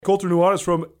Colter Nuanez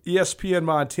from ESPN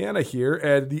Montana here,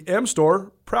 and the M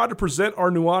Store, proud to present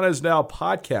our Nuanez Now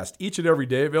podcast each and every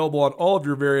day, available on all of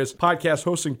your various podcast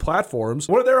hosting platforms.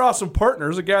 One of their awesome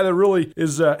partners, a guy that really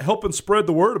is helping spread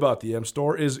the word about the M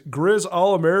Store, is Grizz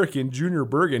All-American Junior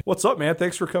Bergen. What's up, man?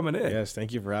 Thanks for coming in. Yes,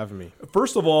 thank you for having me.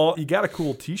 First of all, you got a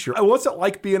cool t-shirt. What's it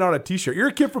like being on a t-shirt? You're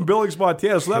a kid from Billings,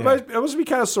 Montana, so that must be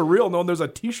kind of surreal knowing there's a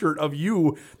t-shirt of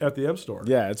you at the M Store.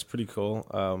 Yeah, it's pretty cool.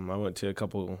 I went to a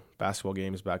couple basketball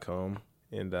games back home,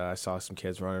 and I saw some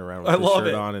kids running around with the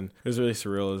shirt on, and it was really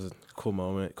surreal. It was a cool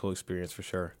moment, cool experience for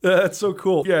sure. That's so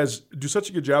cool. You guys do such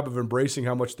a good job of embracing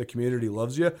how much the community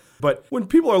loves you. But when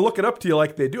people are looking up to you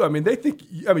like they do, they think,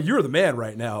 you're the man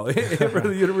right now for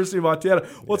the University of Montana.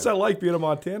 What's that like being a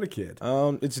Montana kid?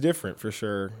 It's different for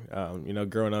sure.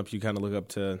 Growing up, you kind of look up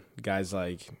to guys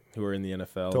like who are in the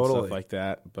NFL and stuff like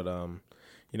that. But,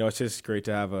 it's just great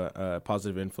to have a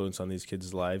positive influence on these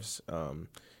kids' lives.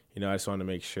 I just want to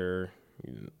make sure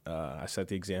I set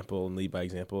the example and lead by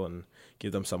example and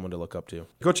give them someone to look up to.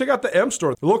 Go check out the M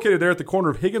Store. They're located there at the corner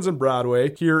of Higgins and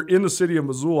Broadway here in the city of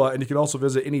Missoula, and you can also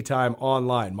visit anytime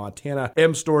online,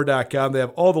 montanamstore.com. They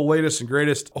have all the latest and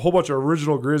greatest, a whole bunch of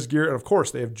original Grizz gear, and of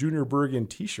course, they have Junior Bergen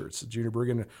t-shirts. Junior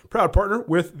Bergen, proud partner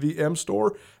with the M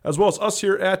Store, as well as us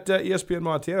here at ESPN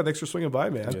Montana. Thanks for swinging by,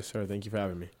 man. Yes, sir. Thank you for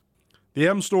having me. The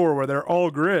M Store, where they're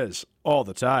all Grizz all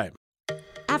the time.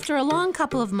 After a long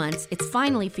couple of months, it's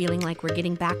finally feeling like we're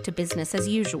getting back to business as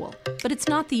usual. But it's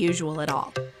not the usual at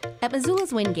all. At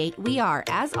Missoula's Wingate, we are,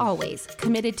 as always,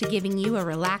 committed to giving you a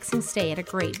relaxing stay at a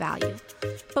great value.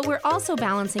 But we're also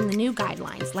balancing the new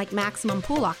guidelines like maximum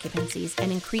pool occupancies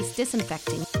and increased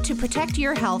disinfecting to protect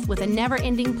your health with a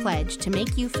never-ending pledge to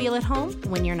make you feel at home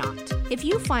when you're not. If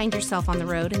you find yourself on the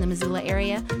road in the Missoula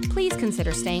area, please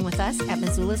consider staying with us at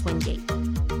Missoula's Wingate.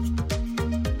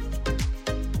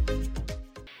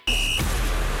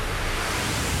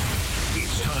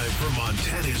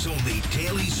 Montana's only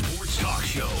daily sports talk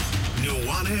show,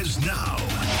 Nuanez Now.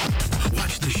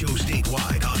 Watch the show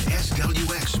statewide on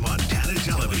SWX Montana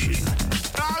Television.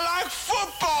 I like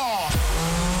football!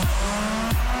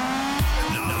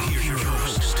 Now here's your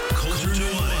host, Colter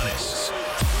Nuanez.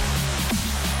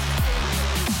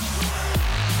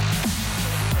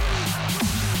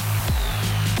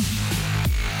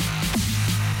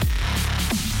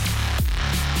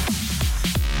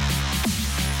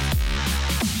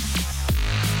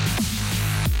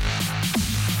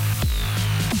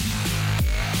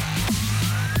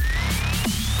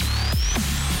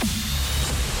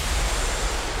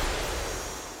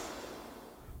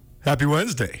 Happy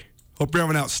Wednesday. Hope you're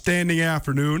having an outstanding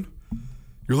afternoon.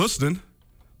 You're listening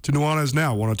to Nuanez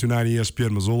Now, 102.9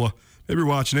 ESPN Missoula. Maybe you're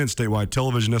watching in statewide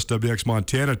television, SWX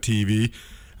Montana TV.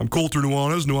 I'm Colter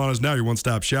Nuanez. Nuanez Now, your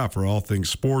one-stop shop for all things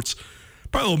sports.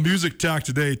 Probably a little music talk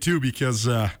today, too, because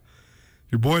your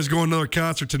boy's going to another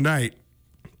concert tonight.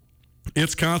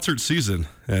 It's concert season,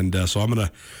 and so I'm going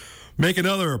to make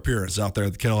another appearance out there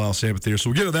at the Kettle House Amphitheater.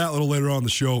 So we'll get to that a little later on in the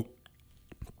show.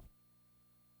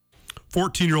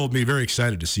 14-year-old me, very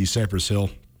excited to see Cypress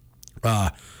Hill.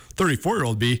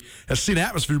 34-year-old me has seen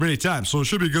Atmosphere many times, so it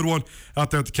should be a good one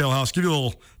out there at the Kettle House. Give you a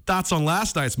little thoughts on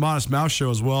last night's Modest Mouse show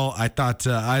as well. I thought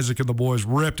Isaac and the boys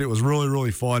ripped. It was really,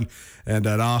 really fun, and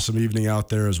an awesome evening out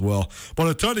there as well. But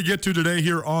a ton to get to today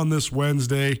here on this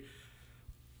Wednesday.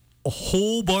 A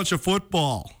whole bunch of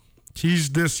football.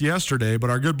 Teased this yesterday, but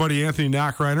our good buddy Anthony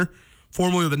Knockreiner,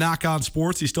 formerly of the Knock On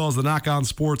Sports, he still has the Knock On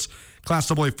Sports Class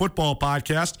AA football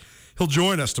podcast. He'll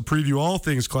join us to preview all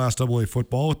things Class AA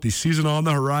football with the season on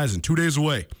the horizon, 2 days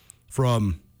away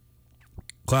from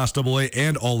Class AA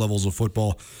and all levels of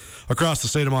football across the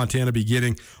state of Montana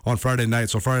beginning on Friday night.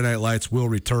 So Friday Night Lights will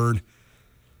return.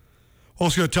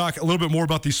 Also going to talk a little bit more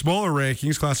about the smaller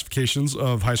rankings, classifications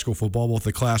of high school football, both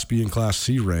the Class B and Class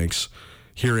C ranks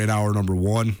here in hour number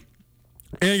one.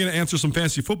 And going to answer some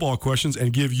fantasy football questions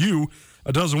and give you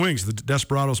a dozen wings, the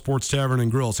Desperado Sports Tavern and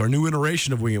Grill. It's our new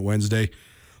iteration of Wing It Wednesday.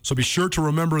 So be sure to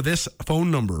remember this phone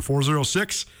number,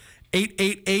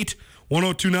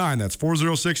 406-888-1029. That's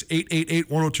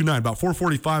 406-888-1029. About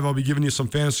 4:45, I'll be giving you some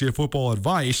fantasy football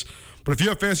advice. But if you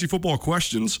have fantasy football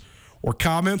questions or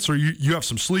comments, or you have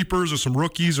some sleepers or some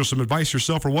rookies or some advice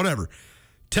yourself or whatever,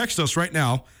 text us right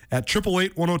now at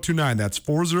 888-1029. That's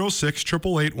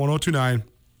 406-888-1029.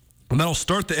 And that'll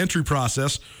start the entry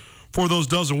process for those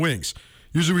dozen wings.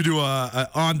 Usually we do a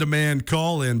on-demand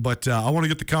call-in, but I want to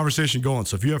get the conversation going.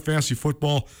 So if you have fantasy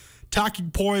football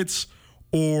talking points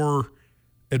or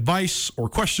advice or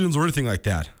questions or anything like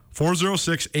that,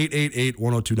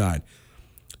 406-888-1029. You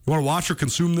want to watch or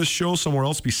consume this show somewhere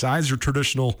else besides your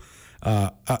traditional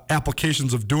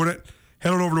applications of doing it,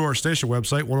 head on over to our station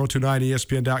website,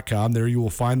 1029ESPN.com. There you will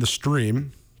find the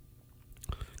stream.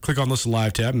 Click on Listen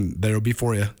Live tab, and there it'll be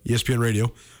for you. ESPN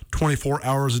Radio, 24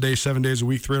 hours a day, 7 days a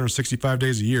week, 365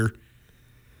 days a year.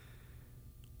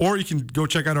 Or you can go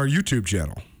check out our YouTube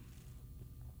channel.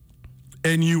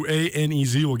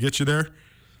 NUANEZ will get you there.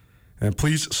 And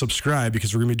please subscribe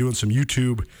because we're going to be doing some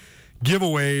YouTube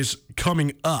giveaways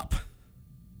coming up.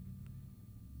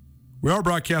 We are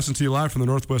broadcasting to you live from the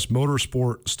Northwest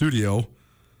Motorsport studio.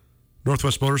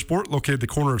 Northwest Motorsport, located at the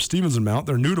corner of Stevens and Mount.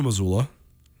 They're new to Missoula.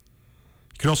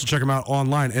 You can also check them out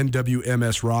online,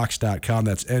 nwmsrocks.com.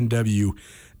 That's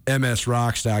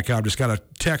nwmsrocks.com. Just got a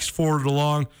text forwarded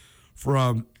along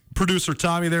from producer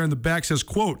Tommy there in the back. Says,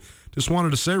 quote, just wanted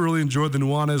to say, really enjoyed the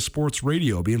Nuanez Sports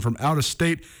Radio. Being from out of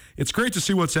state, it's great to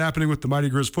see what's happening with the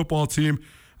Mighty Grizz football team.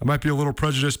 I might be a little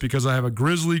prejudiced because I have a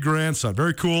Grizzly grandson.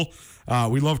 Very cool.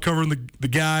 We love covering the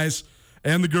guys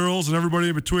and the girls and everybody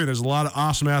in between. There's a lot of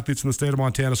awesome athletes in the state of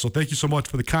Montana, so thank you so much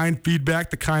for the kind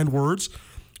feedback, the kind words.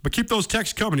 But keep those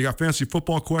texts coming. You got fantasy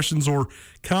football questions or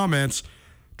comments,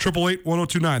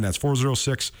 888-1029. That's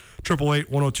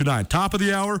 406-888-1029. Top of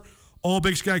the hour, all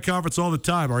Big Sky Conference all the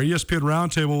time. Our ESPN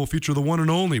Roundtable will feature the one and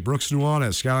only Brooks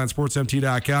Nuanez,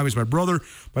 SkylineSportsMT.com. He's my brother,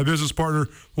 my business partner.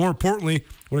 More importantly,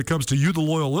 when it comes to you, the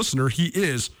loyal listener, he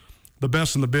is the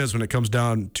best in the biz when it comes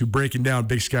down to breaking down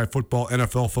Big Sky football,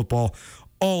 NFL football,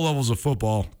 all levels of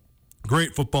football.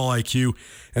 Great football IQ.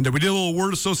 And we did a little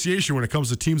word association when it comes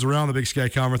to teams around the Big Sky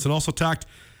Conference, and also talked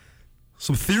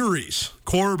some theories,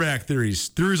 quarterback theories,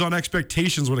 theories on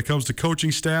expectations when it comes to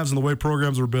coaching staffs and the way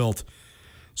programs are built.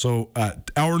 So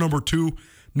hour number 2,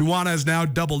 Nuanez now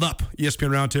doubled up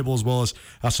ESPN Roundtable, as well as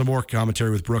some more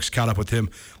commentary with Brooks. Caught up with him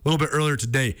a little bit earlier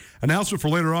today. Announcement for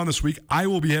later on this week, I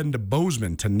will be heading to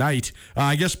Bozeman tonight.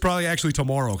 I guess probably actually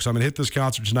tomorrow, because I'm going to hit this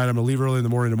concert tonight. I'm going to leave early in the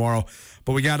morning tomorrow.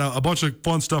 But we got a bunch of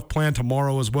fun stuff planned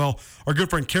tomorrow as well. Our good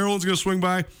friend Carolyn's going to swing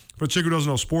by for the chick who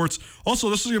doesn't know sports. Also,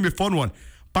 this is going to be a fun one.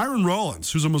 Byron Rollins,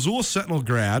 who's a Missoula Sentinel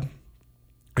grad,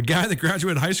 a guy that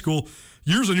graduated high school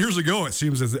years and years ago, it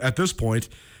seems, at this point.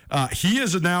 He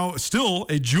is now still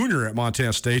a junior at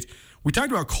Montana State. We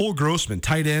talked about Cole Grossman,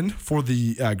 tight end for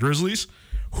the Grizzlies,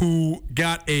 who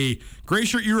got a gray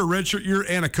shirt year, a red shirt year,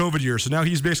 and a COVID year. So now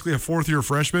he's basically a fourth-year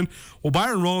freshman. Well,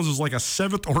 Byron Rollins was like a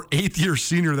 7th or 8th-year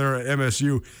senior there at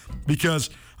MSU because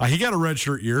he got a red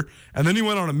shirt year, and then he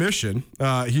went on a mission,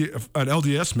 an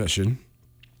LDS mission.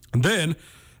 And then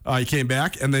he came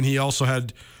back, and then he also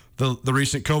had the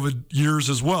recent COVID years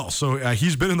as well. So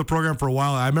he's been in the program for a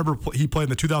while. I remember he played in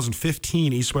the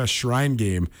 2015 East-West Shrine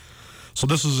game. So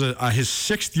this is his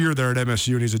 6th year there at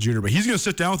MSU, and he's a junior. But he's going to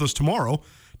sit down with us tomorrow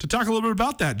to talk a little bit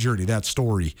about that journey, that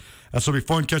story. So it'll be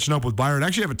fun catching up with Byron.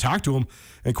 Actually, I haven't talked to him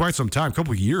in quite some time, a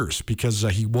couple of years, because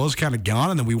he was kind of gone,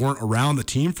 and then we weren't around the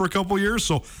team for a couple of years.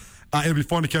 So it'll be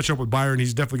fun to catch up with Byron.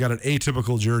 He's definitely got an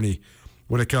atypical journey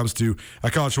when it comes to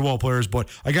college football players, but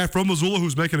a guy from Missoula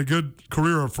who's making a good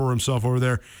career for himself over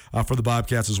there for the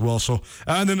Bobcats as well. So,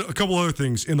 and then a couple other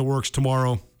things in the works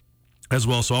tomorrow as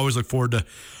well. So I always look forward to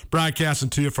broadcasting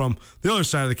to you from the other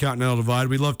side of the Continental Divide.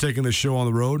 We love taking this show on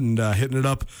the road and hitting it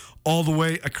up all the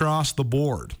way across the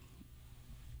board.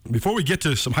 Before we get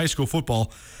to some high school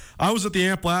football, I was at the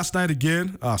Amp last night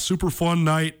again. Super fun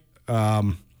night.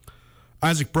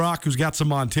 Isaac Brock, who's got some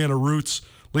Montana roots,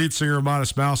 lead singer of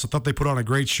Modest Mouse. I thought they put on a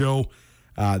great show.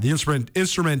 The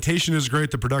instrumentation is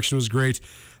great. The production was great.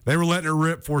 They were letting it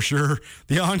rip for sure.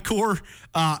 The encore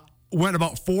went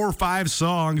about 4 or 5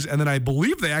 songs, and then I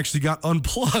believe they actually got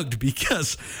unplugged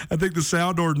because I think the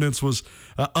sound ordinance was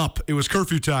up. It was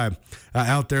curfew time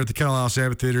out there at the Kennel House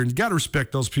Amphitheater, and you got to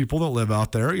respect those people that live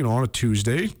out there, on a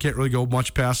Tuesday. Can't really go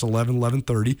much past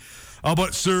 11:30.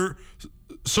 But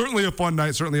certainly a fun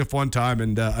night, certainly a fun time,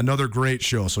 and another great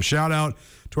show. So shout out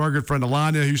to our good friend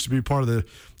Alanya, who used to be part of the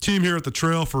team here at the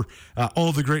Trail, for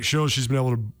all the great shows she's been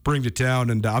able to bring to town.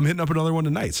 And I'm hitting up another one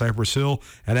tonight, Cypress Hill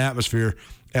and Atmosphere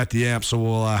at the Amp. So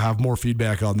we'll have more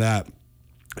feedback on that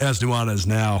as Nuanez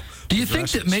now. Do you think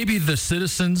that maybe the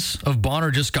citizens of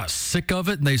Bonner just got sick of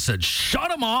it and they said, shut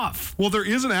them off? Well, there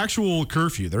is an actual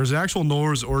curfew. There's an actual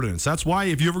noise ordinance. That's why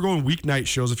if you ever go on weeknight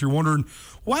shows, if you're wondering,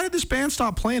 why did this band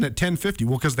stop playing at 10:50?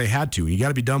 Well, because they had to. You got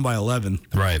to be done by 11.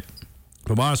 Right.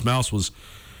 But Modest Mouse was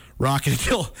rocking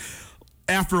until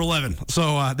after 11.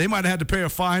 So they might have had to pay a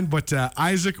fine, but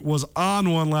Isaac was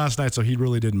on one last night, so he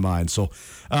really didn't mind. So,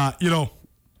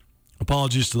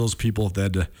 apologies to those people that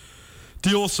had to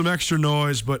deal with some extra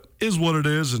noise, but is what it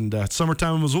is. And it's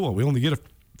summertime in Missoula. We only get a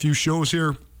few shows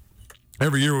here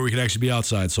every year where we can actually be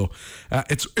outside. So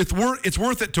it's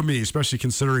worth it to me, especially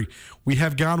considering we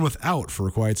have gone without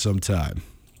for quite some time.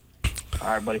 All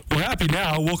right, buddy. We're happy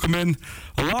now. Welcome in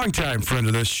a longtime friend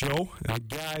of this show, a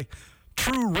guy,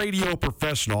 true radio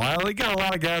professional. I got a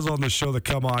lot of guys on this show that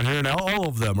come on here, and all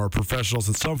of them are professionals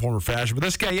in some form or fashion. But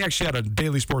this guy, he actually had a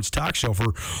daily sports talk show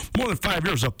for more than 5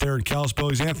 years up there in Kalispell.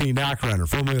 He's Anthony Knockrenner,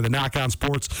 formerly of the Knock On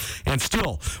Sports, and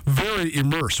still very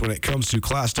immersed when it comes to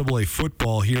Class AA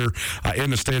football here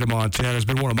in the state of Montana. Has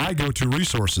been one of my go-to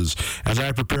resources as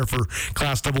I prepare for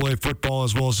Class AA football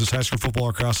as well as just high school football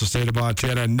across the state of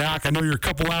Montana. And Knock, I know you're a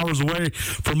couple hours away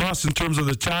from us in terms of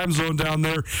the time zone down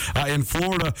there in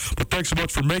Florida, but thanks so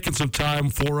much for making some time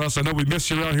for us. I know we miss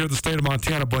you around here in the state of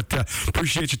Montana, but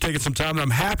appreciate you taking some time, and I'm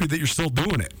happy that you're still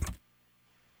doing it.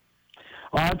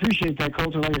 Well, I appreciate that,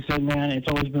 Colter. Like I said, man, it's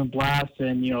always been a blast,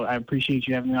 and, I appreciate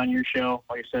you having me on your show.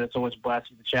 Like I said, it's always a blast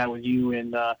to chat with you,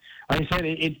 and like I said,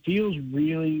 it feels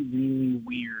really, really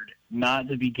weird not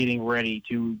to be getting ready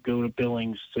to go to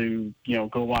Billings to,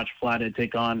 go watch Flathead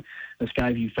take on the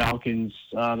Skyview Falcons.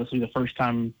 This will be the first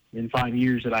time in 5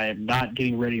 years that I am not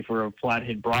getting ready for a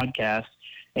Flathead broadcast.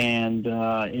 And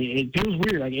it feels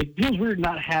weird. It feels weird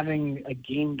not having a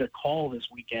game to call this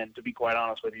weekend, to be quite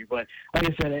honest with you. But like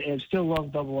I said, I still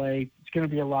love AA. It's going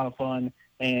to be a lot of fun.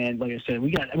 And like I said,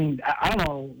 I don't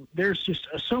know, there's just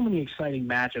so many exciting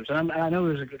matchups. And I know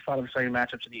there's a good lot of exciting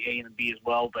matchups in the A and the B as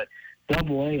well. But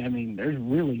AA, there's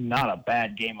really not a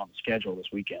bad game on the schedule this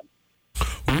weekend.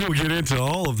 We'll get into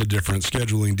all of the different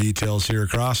scheduling details here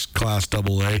across Class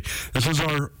AA. This is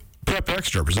our Prep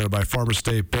Extra, presented by Farmers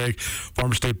State Bank.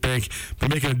 Farmers State Bank been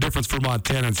making a difference for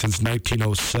Montanans since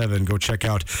 1907. Go check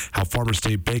out how Farmers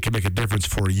State Bank can make a difference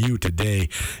for you today.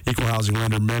 Equal Housing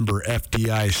Lender, member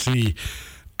FDIC.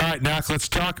 All right, Knock, let's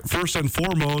talk first and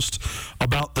foremost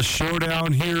about the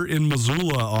showdown here in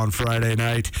Missoula on Friday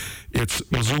night.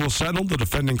 It's Missoula Sentinel, the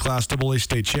defending Class AA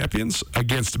state champions,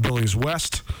 against Billings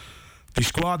West, the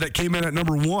squad that came in at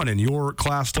number 1 in your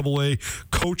Class AA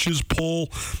coaches poll.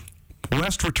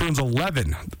 West returns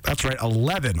 11. That's right,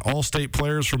 11 all-state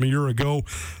players from a year ago.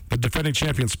 The defending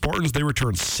champion Spartans, they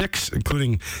return 6,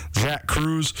 including Zach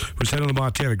Cruz, who's head of the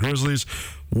Montana Grizzlies.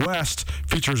 West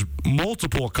features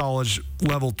multiple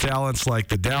college-level talents like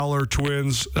the Dowler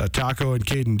twins, Taco and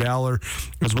Caden Dowler,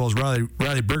 as well as Riley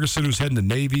Bergeson, who's heading to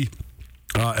Navy.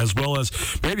 As well as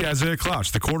maybe Isaiah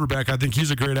Clouch, the quarterback. I think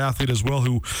he's a great athlete as well,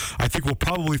 who I think will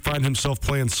probably find himself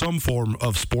playing some form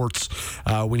of sports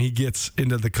when he gets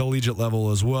into the collegiate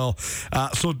level as well.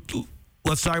 So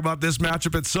let's talk about this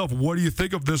matchup itself. What do you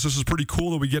think of this? This is pretty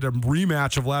cool that we get a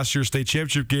rematch of last year's state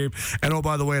championship game. And, oh,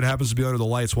 by the way, it happens to be under the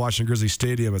lights, Washington Grizzly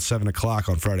Stadium at 7 o'clock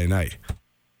on Friday night.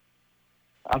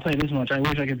 I'll tell you this much. I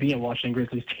wish I could be at Washington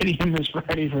Grizzly Stadium this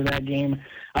Friday for that game.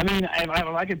 If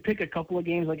I could pick a couple of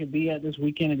games I could be at this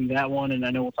weekend, it'd be that one. And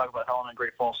I know we'll talk about Helena and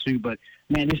Great Falls too. But,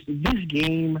 man, this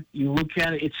game, you look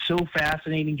at it, it's so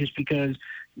fascinating just because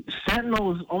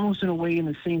Sentinel is almost in a way in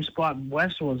the same spot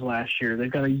West was last year. They've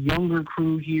got a younger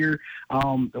crew here.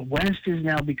 The West has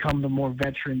now become the more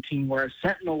veteran team, whereas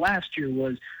Sentinel last year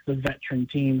was the veteran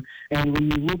team. And when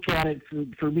you look at it,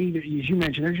 for me, as you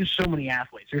mentioned, there's just so many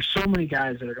athletes. There's so many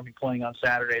guys that are going to be playing on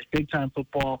Saturdays, big-time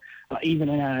football, even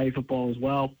NIA football as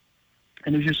well.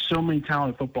 And there's just so many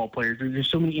talented football players. There's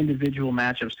just so many individual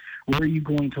matchups. Where are you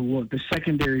going to look? The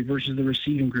secondary versus the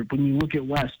receiving group. When you look at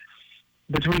West,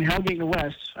 between Hellgate and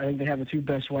West, I think they have the 2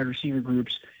 best wide receiver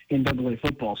groups in AA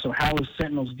football. So how is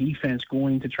Sentinel's defense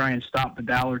going to try and stop the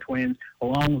Dowler twins,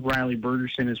 along with Riley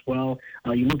Bergerson as well?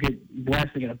 You look at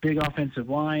West, they got a big offensive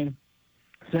line.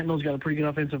 Sentinel's got a pretty good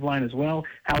offensive line as well.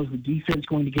 How is the defense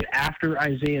going to get after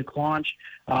Isaiah Clonch?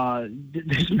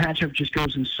 This matchup just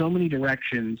goes in so many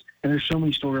directions, and there's so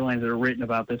many storylines that are written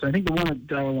about this. I think the one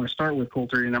that I want to start with,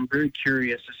 Colter, and I'm very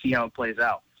curious to see how it plays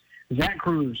out. Zach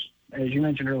Cruz, as you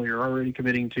mentioned earlier, already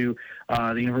committing to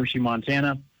the University of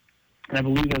Montana. And I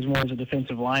believe as more as a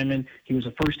defensive lineman. He was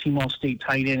a first-team All-State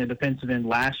tight end, a defensive end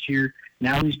last year.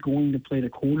 Now he's going to play the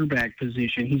quarterback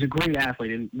position. He's a great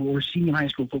athlete, and we're seeing in high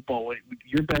school football,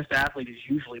 your best athlete is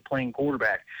usually playing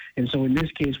quarterback. And so in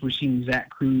this case, we're seeing Zach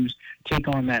Cruz take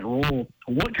on that role.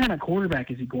 What kind of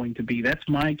quarterback is he going to be? That's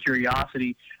my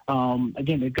curiosity.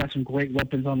 Again, they've got some great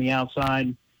weapons on the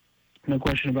outside. No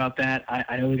question about that.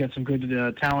 I know they got some good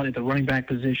talent at the running back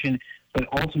position, but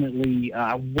ultimately,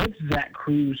 what's Zach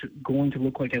Cruz going to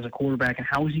look like as a quarterback, and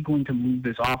how is he going to move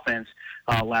this offense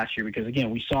last year? Because, again,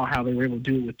 we saw how they were able to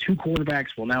do it with 2 quarterbacks.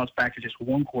 Well, now it's back to just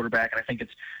 1 quarterback, and I think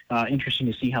it's interesting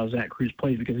to see how Zach Cruz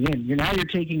plays because, again, you're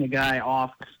taking a guy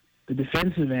off the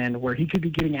defensive end where he could be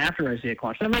getting after Isaiah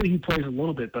Clonch. Now, maybe he plays a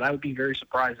little bit, but I would be very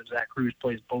surprised if Zach Cruz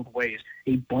plays both ways,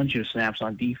 a bunch of snaps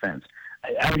on defense.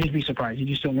 I would just be surprised. You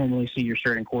just don't normally see your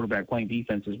starting quarterback playing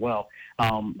defense as well.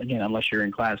 Again, unless you're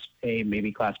in Class A,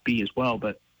 maybe Class B as well.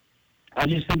 But I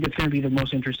just think it's going to be the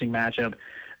most interesting matchup.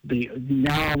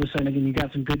 Now all of a sudden, again, you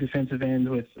got some good defensive ends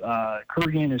with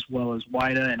Kurgan as well as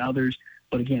Wida and others.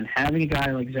 But again, having a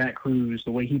guy like Zach Cruz,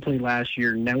 the way he played last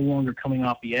year, no longer coming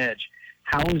off the edge,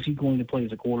 how is he going to play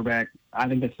as a quarterback? I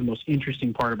think that's the most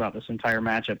interesting part about this entire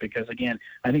matchup because, again,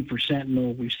 I think for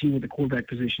Sentinel, we've seen what the quarterback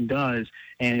position does,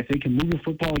 and if they can move the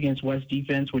football against West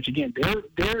defense, which, again,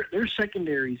 their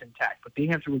secondary is intact, but they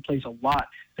have to replace a lot.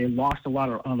 They lost a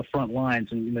lot on the front lines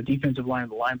and in the defensive line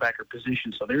and the linebacker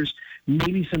position, so there's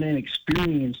maybe some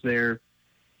inexperience there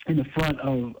in the front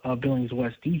of Billings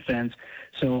West defense,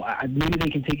 so maybe they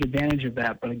can take advantage of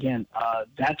that, but, again,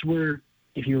 that's where –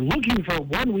 if you're looking for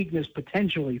one weakness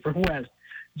potentially for West,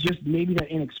 just maybe that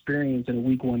inexperience in a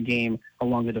Week 1 game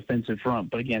along the defensive front.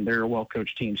 But again, they're a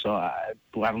well-coached team, so I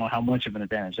don't know how much of an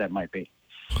advantage that might be.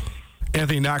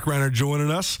 Anthony Knockreiner joining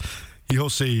us. He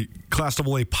hosts a Class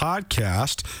AA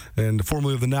podcast and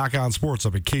formerly of the Knock On Sports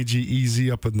up at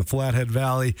KGEZ up in the Flathead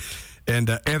Valley. And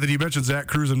Anthony, you mentioned Zach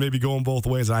Cruz and maybe going both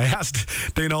ways. I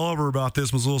asked Dane Oliver about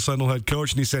this, Missoula Sentinel head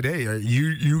coach, and he said, hey, are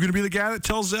you going to be the guy that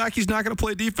tells Zach he's not going to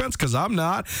play defense? Because I'm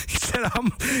not. He said,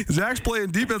 Zach's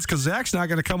playing defense because Zach's not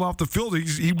going to come off the field.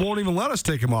 He won't even let us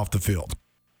take him off the field.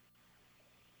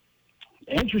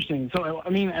 Interesting. So, I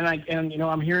mean,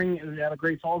 I'm hearing out of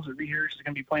Great Falls that Reed Harris is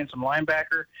going to be playing some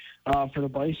linebacker for the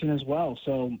Bison as well.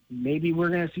 So maybe we're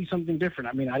going to see something different.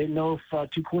 I mean, I didn't know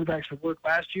if two quarterbacks would work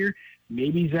last year.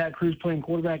 Maybe Zach Cruz playing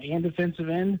quarterback and defensive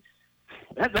end.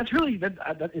 That's really is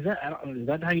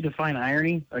that how you define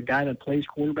irony? A guy that plays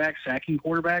quarterback sacking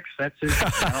quarterbacks. That's it.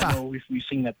 I don't know if we've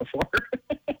seen that before.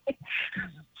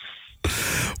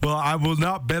 Well, I will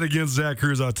not bet against Zach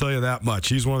Cruz, I'll tell you that much.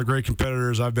 He's one of the great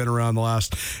competitors I've been around the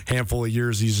last handful of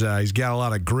years. He's got a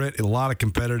lot of grit, a lot of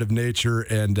competitive nature,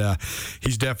 and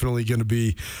he's definitely going to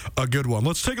be a good one.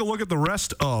 Let's take a look at the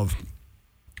rest of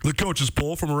the coaches'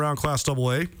 poll from around Class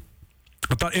AA.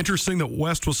 I thought interesting that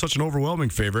West was such an overwhelming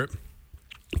favorite.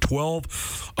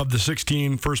 12 of the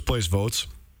 16 first-place votes.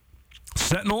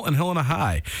 Sentinel and Helena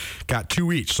High got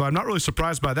 2 each, so I'm not really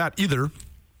surprised by that either.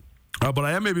 But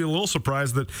I am maybe a little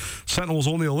surprised that Sentinel was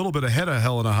only a little bit ahead of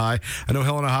Helena High. I know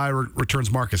Helena High returns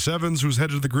Marcus Evans, who's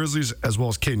headed to the Grizzlies, as well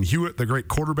as Caden Hewitt, the great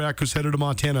quarterback who's headed to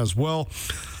Montana as well.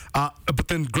 But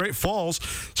then Great Falls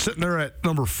sitting there at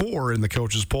number 4 in the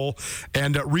coaches poll.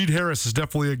 And Reed Harris has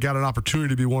definitely got an opportunity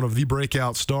to be one of the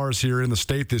breakout stars here in the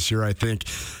state this year, I think.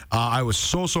 I was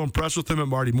so impressed with him at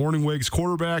Marty Morningweg's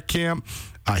quarterback camp.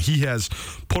 He has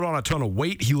put on a ton of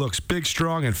weight. He looks big,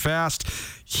 strong, and fast.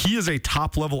 He is a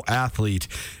top-level athlete.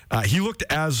 He looked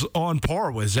as on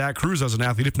par with Zach Cruz as an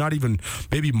athlete, if not even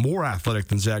maybe more athletic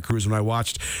than Zach Cruz when I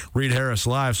watched Reed Harris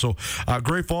live. So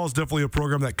Great Falls is definitely a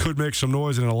program that could make some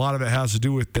noise, and a lot of it has to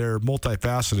do with their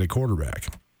multifaceted quarterback.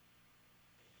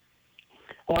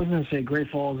 Well, I was going to say Great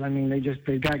Falls. I mean,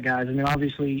 they've got guys. I mean,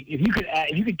 obviously, if you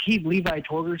could keep Levi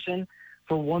Torgerson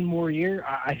for one more year,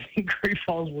 I think Great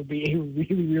Falls would be a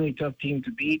really, really tough team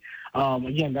to beat.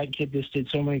 Again, that kid just did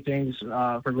so many things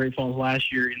for Great Falls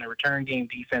last year in the return game,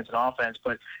 defense, and offense.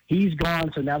 But he's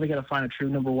gone, so now they got to find a true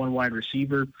number 1 wide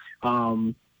receiver.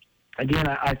 Again,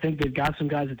 I think they've got some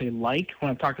guys that they like.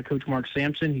 When I've talked to Coach Mark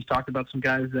Sampson, he's talked about some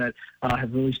guys that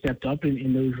have really stepped up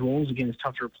in those roles. Again, it's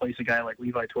tough to replace a guy like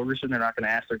Levi Torgerson. They're not going to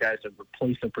ask their guys to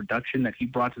replace the production that he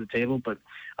brought to the table. But,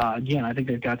 again, I think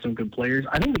they've got some good players.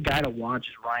 I think the guy to watch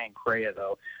is Ryan Crea,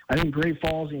 though. I think Great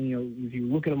Falls, and if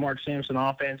you look at a Mark Sampson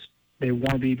offense, they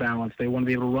want to be balanced. They want to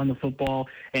be able to run the football,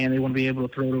 and they want to be able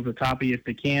to throw it over the top of you if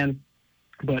they can.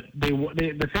 But the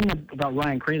thing about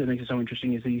Ryan Crea that makes it so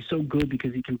interesting is that he's so good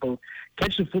because he can both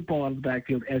catch the football out of the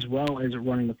backfield as well as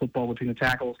running the football between the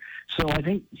tackles. So I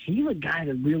think he's a guy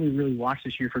that really, really watched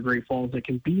this year for Great Falls that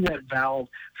can be that valve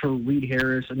for Reed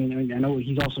Harris. I mean, I know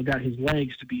he's also got his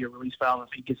legs to be a release valve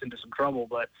if he gets into some trouble.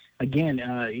 But, again,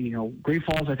 Great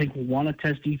Falls, I think, will want to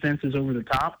test defenses over the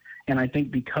top. And I think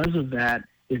because of that,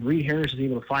 if Reed Harris is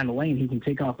able to find a lane, he can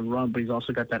take off and run, but he's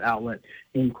also got that outlet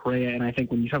in Crea. And I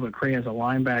think when you talk about Crea as a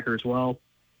linebacker as well,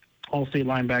 all-state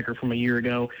linebacker from a year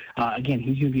ago, again,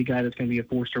 he's going to be a guy that's going to be a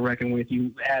force to reckon with.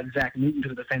 You add Zach Newton to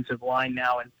the defensive line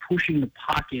now and pushing the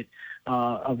pocket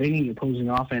of any opposing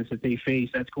offense that they face,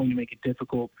 that's going to make it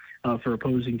difficult for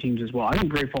opposing teams as well. I think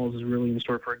Great Falls is really in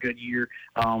store for a good year.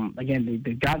 Again,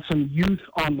 they've got some youth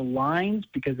on the lines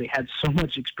because they had so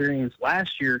much experience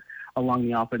last year along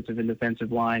the offensive and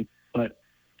defensive line, but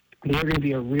they're going to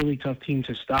be a really tough team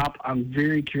to stop. I'm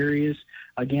very curious,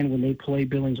 again, when they play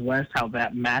Billings West, how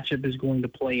that matchup is going to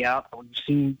play out. We've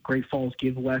seen Great Falls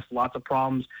give West lots of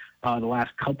problems the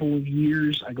last couple of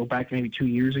years. I go back maybe 2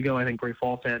 years ago. I think Great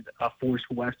Falls had forced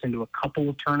West into a couple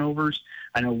of turnovers.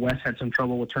 I know West had some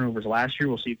trouble with turnovers last year.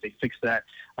 We'll see if they fix that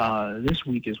this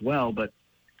week as well. But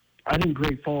I think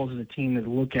Great Falls is a team that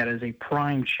look at as a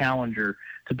prime challenger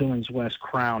to Billings West's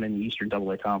crown in the Eastern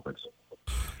AA Conference.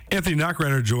 Anthony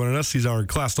Knockreiner joining us. He's our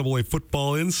Class AA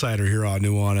football insider here on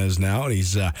Nuanez Now, and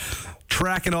he's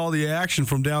tracking all the action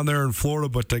from down there in Florida,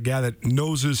 but a guy that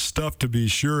knows his stuff to be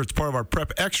sure. It's part of our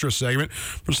Prep Extra segment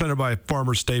presented by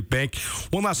Farmers State Bank.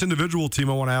 One last individual team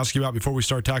I want to ask you about before we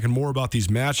start talking more about these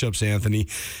matchups, Anthony,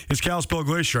 is Kalispell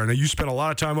Glacier. I know you spent a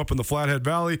lot of time up in the Flathead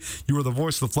Valley. You were the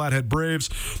voice of the Flathead Braves,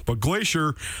 but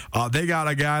Glacier, they got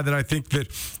a guy that I think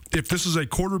that if this is a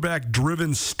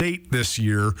quarterback-driven state this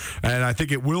year, and I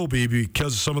think it will be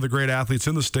because of some of the great athletes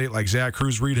in the state like Zach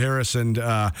Cruz, Reed Harris, and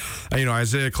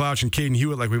Isaiah Clouch and Caden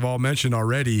Hewitt, like we've all mentioned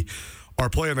already, are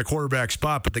playing the quarterback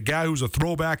spot. But the guy who's a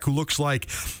throwback who looks like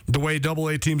the way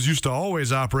AA teams used to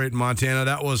always operate in Montana,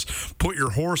 that was put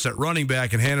your horse at running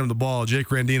back and hand him the ball. Jake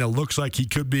Randina looks like he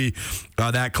could be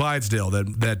that Clydesdale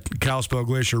that Kalispell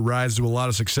Glacier rides to a lot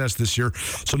of success this year.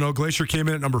 So no, Glacier came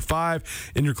in at number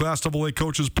 5 in your Class AA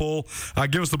coaches poll.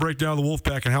 Give us the breakdown of the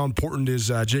Wolfpack and how important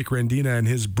is Jake Randina and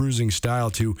his bruising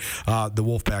style to the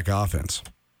Wolfpack offense.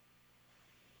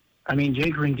 I mean,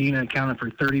 Jake Randina accounted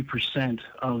for 30%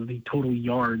 of the total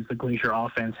yards the Glacier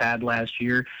offense had last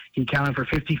year. He accounted for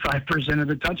 55% of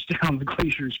the touchdowns the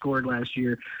Glacier scored last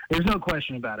year. There's no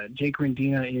question about it. Jake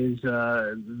Randina is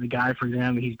the guy for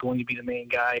them. He's going to be the main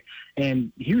guy.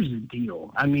 And here's the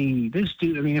deal. I mean, this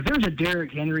dude, if there's a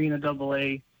Derrick Henry in a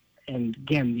AA, and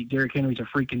again, Derrick Henry's a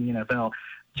freak in the NFL,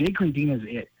 Jake Randina's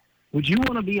it. Would you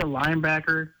want to be a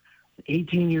linebacker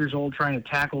 18 years old trying to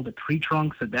tackle the tree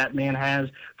trunks that man has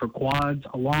for quads,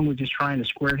 along with just trying to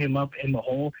square him up in the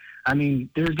hole? I mean,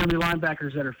 there's going to be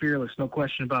linebackers that are fearless, no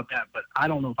question about that, but I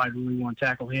don't know if I really want to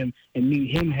tackle him and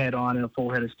meet him head on in a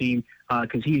full head of steam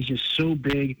because he's just so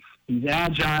big. He's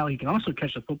agile. He can also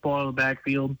catch the football out of the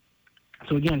backfield.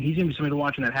 So, again, he's going to be somebody to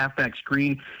watch in that halfback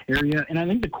screen area. And I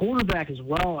think the quarterback as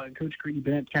well, Coach Grady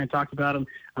Bennett kind of talked about him,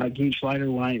 Gage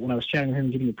Schleider, when I was chatting with him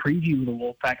and giving a preview of the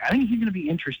Wolfpack. I think he's going to be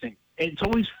interesting. It's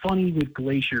always funny with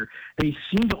Glacier. They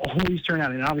seem to always turn out,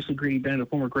 and obviously Grady Bennett, a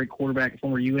former great quarterback, a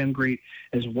former UM great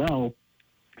as well,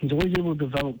 he's always able to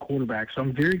develop quarterbacks. So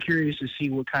I'm very curious to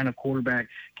see what kind of quarterback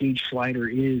Gage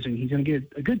Schleider is, and he's going to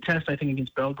get a good test, I think,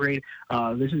 against Belgrade.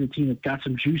 This is a team that's got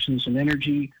some juice and some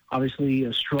energy,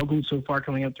 obviously struggled so far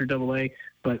coming up through AA,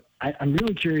 but I'm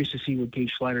really curious to see what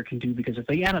Gage Schleider can do because if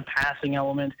they add a passing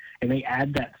element and they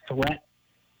add that threat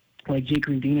like Jake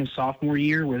Randina's sophomore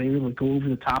year, where they really go over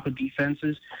the top of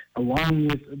defenses, along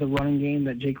with the running game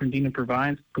that Jake Randina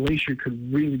provides, Glacier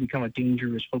could really become a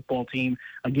dangerous football team.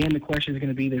 Again, the question is going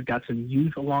to be, they've got some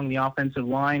youth along the offensive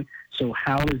line, so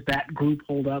how does that group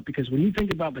hold up? Because when you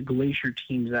think about the Glacier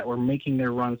teams that were making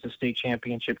their runs to state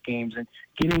championship games and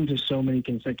getting to so many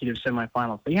consecutive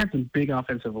semifinals, they had some big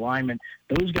offensive linemen.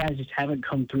 Those guys just haven't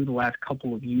come through the last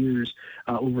couple of years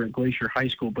over at Glacier High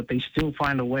School, but they still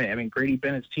find a way. I mean, Grady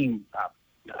Bennett's team,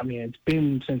 it's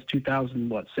been since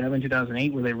 2007,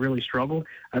 2008 where they really struggled.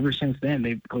 Ever since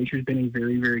then, Glacier's been a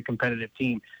very, very competitive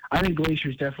team. I think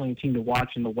Glacier's definitely a team to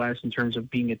watch in the West in terms of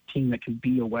being a team that can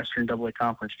be a Western AA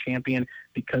Conference champion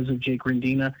because of Jake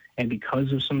Randina and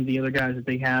because of some of the other guys that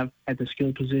they have at the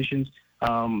skill positions.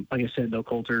 Like I said, though,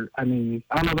 Coulter, I don't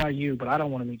know about you, but I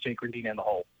don't want to meet Jake Randina in the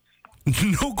hole.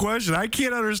 No question. I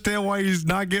can't understand why he's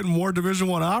not getting more Division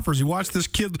I offers. You watch this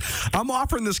kid. I'm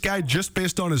offering this guy just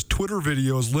based on his Twitter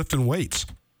videos lifting weights.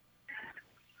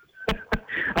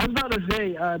 I was about to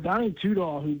say, Donnie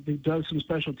Tudall, who does some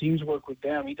special teams work with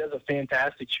them, he does a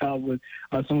fantastic job with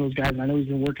some of those guys. And I know he's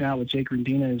been working out with Jake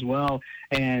Randina as well.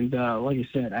 And like I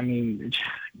said, I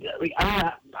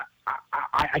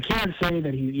can't say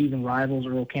that he even rivals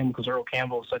Earl Campbell because Earl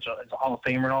Campbell is such a Hall of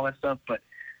Famer and all that stuff. But,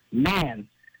 man,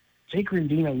 Jake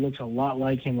Randina looks a lot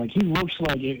like him. Like, he looks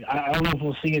like – I don't know if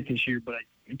we'll see it this year, but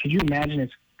could you imagine if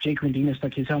Jake Randina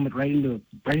stuck his helmet right into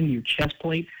your chest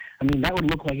plate? I mean, that would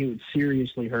look like it would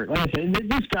seriously hurt. Like I said,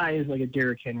 this guy is like a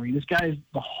Derrick Henry. This guy is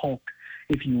the Hulk,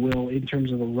 if you will, in terms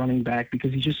of a running back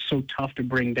because he's just so tough to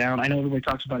bring down. I know everybody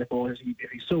talks about if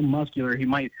he's so muscular, he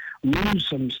might lose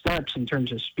some steps in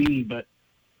terms of speed, but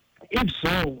if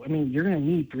so, you're going to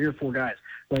need 3 or 4 guys.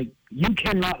 Like, you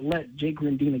cannot let Jake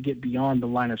Randina get beyond the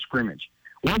line of scrimmage.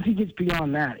 Once he gets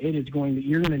beyond that, you're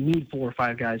going to need 4 or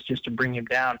 5 guys just to bring him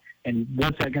down. And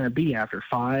what's that going to be after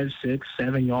 5, 6,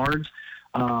 7 yards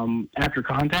after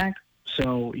contact?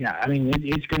 So, yeah,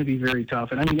 it's going to be very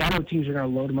tough. And, I know teams are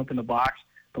going to load him up in the box,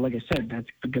 but like I said, that's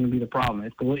going to be the problem.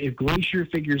 If Glacier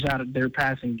figures out their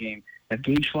passing game if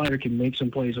Gage Slider can make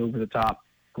some plays over the top,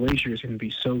 Glacier is going to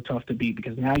be so tough to beat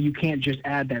because now you can't just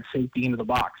add that safety into the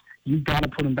box. You've got to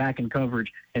put him back in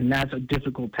coverage, and that's a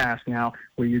difficult task now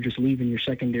where you're just leaving your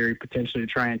secondary potentially to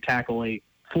try and tackle a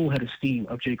full head of steam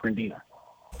of Jake Rendina.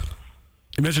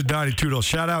 You mentioned Johnny Tudall.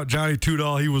 Shout out Johnny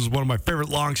Tudall. He was one of my favorite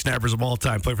long snappers of all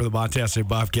time. Played for the Montana State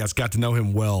Bobcats. Got to know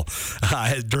him well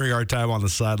during our time on the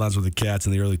sidelines with the Cats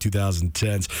in the early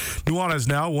 2010s. Nuanez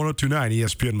Now, 102.9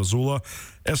 ESPN Missoula,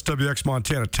 SWX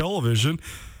Montana Television.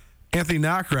 Anthony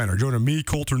Nachreiner joining me,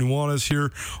 Colter Nuanez,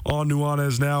 here on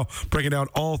Nuanez Now, breaking down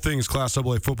all things Class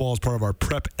AA football as part of our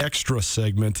Prep Extra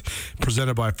segment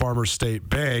presented by Farmers State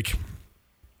Bank.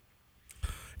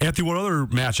 Anthony, what other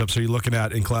matchups are you looking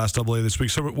at in Class AA this week?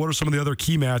 So what are some of the other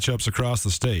key matchups across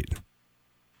the state?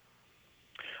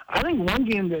 I think one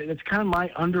game that's kind of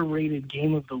my underrated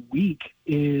game of the week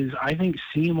is, I think,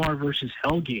 CMR versus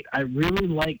Hellgate. I really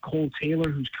like Cole Taylor,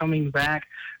 who's coming back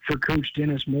for Coach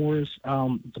Dennis Morris.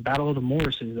 It's a battle of the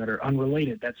Morrises that are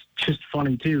unrelated. That's just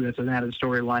funny, too. That's an added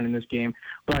storyline in this game.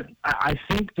 But I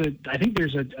think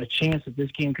there's a chance that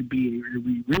this game could be a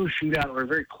real shootout or a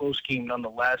very close game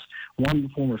nonetheless, one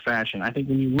form or fashion. I think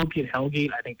when you look at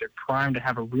Hellgate, I think they're primed to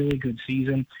have a really good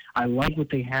season. I like what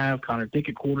they have. Connor Dick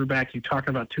at quarterback. You're talking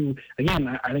about two,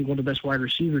 again, I think one of the best wide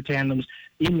receiver tandems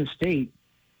in the state.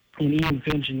 And Ian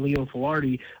Finch and Leo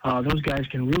Filardi, those guys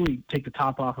can really take the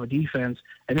top off of defense.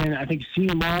 And then I think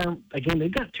CMR, again,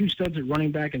 they've got two studs at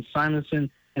running back in Simonson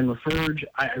and LaFerge.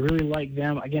 I really like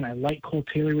them. Again, I like Cole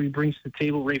Taylor, what he brings to the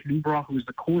table. Rafe Newbrough, who was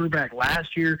the quarterback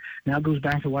last year, now goes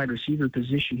back to wide receiver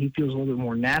position. He feels a little bit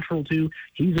more natural, too.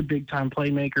 He's a big-time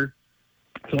playmaker.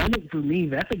 So I think for me,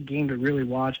 that's a game to really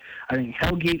watch. I think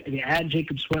Hellgate, they add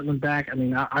Jacob Swetland back. I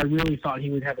mean, I really thought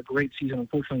he would have a great season.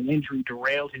 Unfortunately, an injury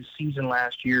derailed his season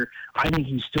last year. I think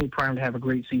he's still primed to have a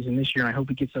great season this year, and I hope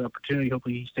he gets that opportunity.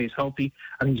 Hopefully he stays healthy.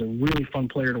 I think he's a really fun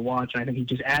player to watch, and I think he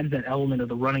just adds that element of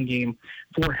the running game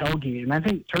for Hellgate. And I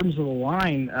think in terms of the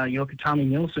line, you look at Tommy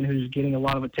Nilsson, who's getting a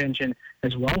lot of attention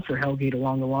as well for Hellgate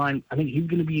along the line. I think he's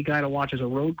going to be a guy to watch as a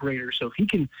road grader. So if he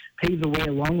can pave the way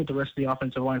along with the rest of the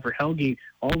offensive line for Hellgate,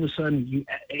 all of a sudden,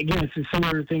 again, it's a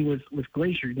similar thing with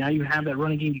Glacier. Now you have that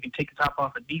running game. You can take the top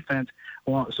off of defense.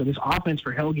 Well, so this offense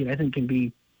for Hellgate, I think, can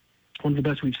be one of the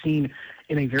best we've seen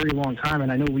in a very long time.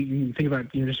 And I know you think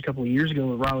about just a couple of years ago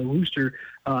with Riley Wooster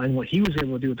and what he was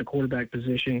able to do at the quarterback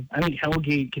position. I think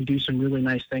Hellgate can do some really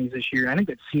nice things this year. I think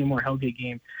that CMR Hellgate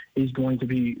game is going to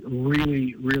be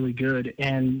really, really good.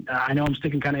 And I know I'm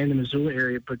sticking kind of in the Missoula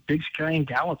area, but Big Sky and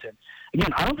Gallatin.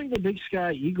 Again, I don't think the Big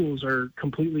Sky Eagles are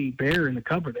completely bare in the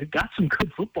cupboard. They've got some good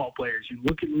football players. You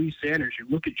look at Louis Sanders, you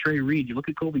look at Trey Reed, you look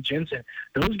at Colby Jensen.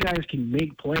 Those guys can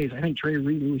make plays. I think Trey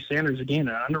Reed, Louis Sanders, again,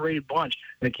 an underrated bunch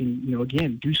that can,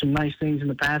 again, do some nice things in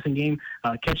the passing game,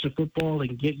 catch the football. They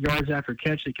can get yards after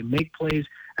catch. They can make plays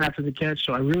after the catch.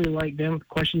 So I really like them. The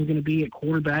question is going to be at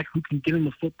quarterback, who can get them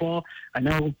the football. I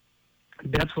know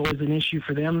depth is an issue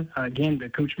for them. Again,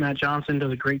 Coach Matt Johnson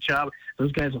does a great job.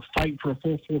 Those guys will fight for a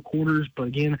full 4 quarters, but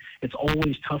again, it's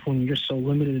always tough when you're just so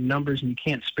limited in numbers and you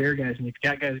can't spare guys. And if you've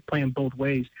got guys playing both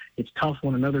ways, it's tough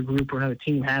when another group or another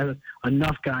team has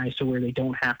enough guys to where they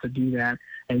don't have to do that.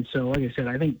 And so, like I said,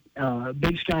 I think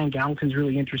Big Sky and Gallatin's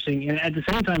really interesting. And at the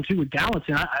same time, too, with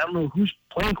Gallatin, I don't know who's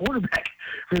playing quarterback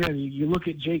for them. You look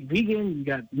at Jake Vegan, you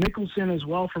got Mickelson as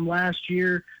well from last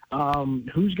year.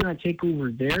 Who's going to take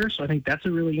over there? So I think that's a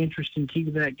really interesting key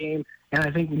to that game. And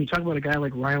I think when you talk about a guy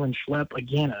like Rylan Schlepp,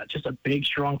 again, just a big,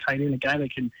 strong tight end, a guy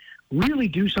that can really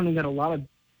do something that a lot of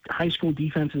high school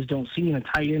defenses don't see in a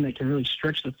tight end that can really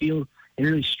stretch the field and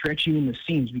really stretch you in the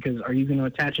seams. Because are you going to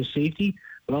attach a safety?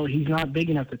 Well, he's not big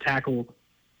enough to tackle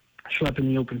Schlepp in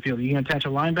the open field. Are you going to attach a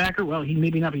linebacker? Well, he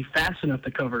maybe not be fast enough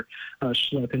to cover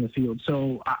Schlepp in the field.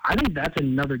 So I think that's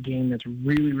another game that's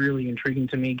really, really intriguing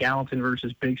to me, Gallatin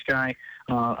versus Big Sky,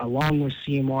 along with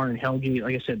CMR and Hellgate.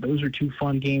 Like I said, those are 2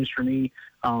 fun games for me.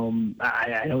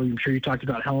 I know I'm sure you talked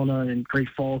about Helena and Great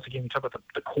Falls. Again, we talked about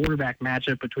the quarterback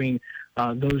matchup between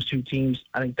those 2 teams.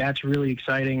 I think that's really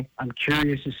exciting. I'm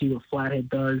curious to see what Flathead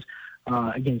does.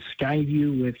 Against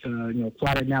Skyview with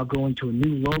Flathead now going to a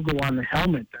new logo on the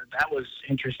helmet. That was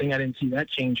interesting. I didn't see that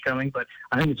change coming, but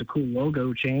I think it's a cool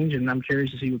logo change, and I'm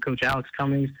curious to see what Coach Alex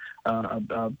Cummings,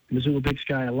 Missoula Big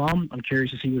Sky alum, I'm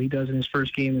curious to see what he does in his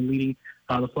first game in leading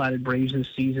the Flathead Braves this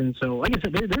season. So, like I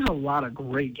said, there's a lot of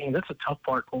great games. That's a tough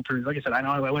part, Colter. Like I said, I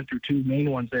know I went through 2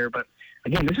 main ones there, but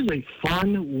again, this is a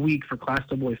fun week for Class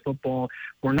AA football.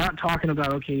 We're not talking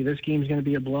about, okay, this game's going to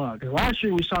be a blowout. Because last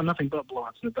year we saw nothing but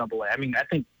blowouts in the AA. I mean, I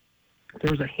think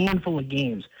there was a handful of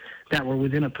games that were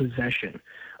within a possession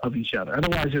of each other.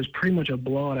 Otherwise, it was pretty much a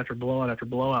blowout after blowout after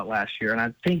blowout last year. And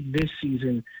I think this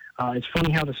season It's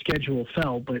funny how the schedule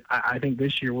fell, but I think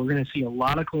this year we're going to see a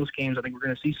lot of close games. I think we're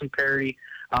going to see some parity.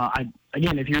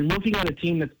 Again, if you're looking at a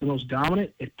team that's the most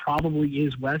dominant, it probably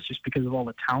is West just because of all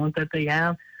the talent that they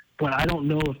have. But I don't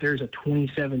know if there's a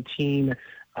 2017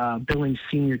 Billings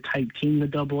Senior type team in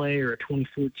the AA or a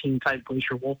 2014 type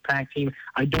Glacier Wolfpack team.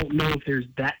 I don't know if there's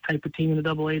that type of team in the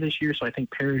AA this year, so I think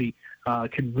parity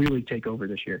could really take over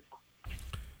this year.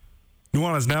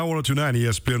 Nuanez Now 102.9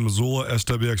 ESPN Missoula,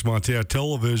 SWX Montana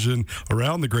Television,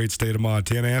 around the great state of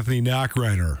Montana. Anthony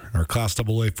Nachreiner, our Class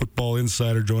AA football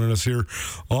insider, joining us here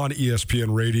on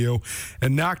ESPN Radio.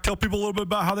 And Nach, tell people a little bit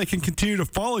about how they can continue to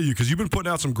follow you, because you've been putting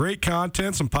out some great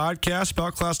content, some podcasts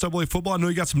about Class AA football. I know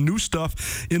you got some new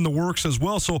stuff in the works as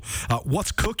well. So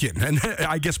what's cooking? And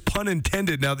I guess pun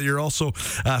intended now that you're also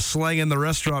slanging the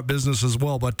restaurant business as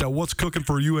well. But what's cooking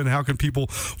for you, and how can people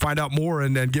find out more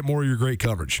and get more of your great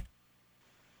coverage?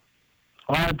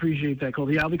 Oh, I appreciate that,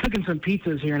 Colby. I'll be cooking some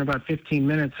pizzas here in about 15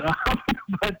 minutes.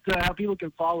 But how people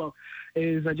can follow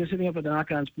is just hitting up at the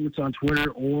Knock On Sports on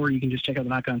Twitter, or you can just check out the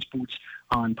Knock On Sports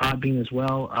on Podbean as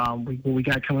well. What we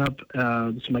got coming up,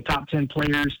 some of my top 10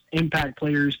 players, impact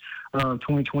players of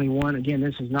 2021. Again,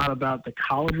 this is not about the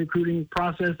college recruiting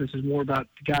process. This is more about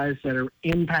the guys that are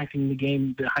impacting the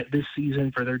game this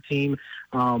season for their team.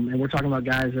 And we're talking about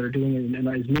guys that are doing it in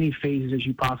as many phases as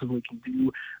you possibly can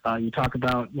do. You talk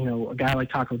about, a guy like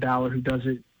Taco Dowler who does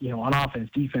it, on offense,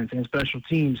 defense, and special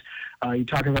teams. You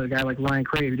talk about a guy like Ryan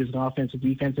Cray who does an offensive,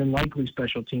 defense, and likely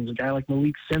special teams. A guy like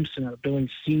Malik Simpson out of Billings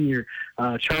Senior.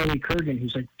 Charlie Kurgan,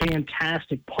 who's a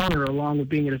fantastic punter, along with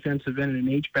being a defensive end and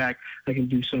an H-back that can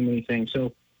do so many things.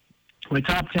 So my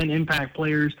top 10 impact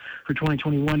players for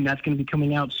 2021, that's going to be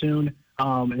coming out soon.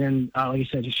 And then, like I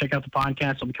said, just check out the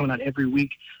podcast. I'll be coming out every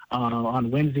week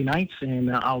on Wednesday nights,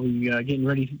 and I'll be getting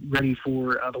ready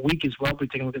for the week as well. We'll be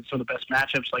taking a look at some of the best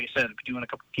matchups. Like I said, I'll be doing a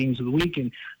couple of games of the week,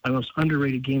 and my most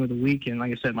underrated game of the week. And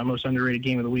like I said, my most underrated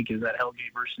game of the week is that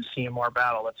Hellgate versus CMR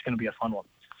battle. That's going to be a fun one.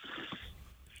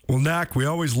 Well, Nach, we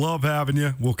always love having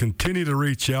you. We'll continue to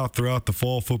reach out throughout the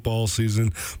fall football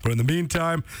season. But in the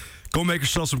meantime, go make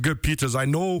yourself some good pizzas. I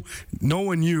know,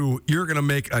 knowing you're going to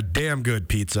make a damn good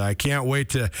pizza. I can't wait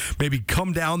to maybe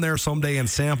come down there someday and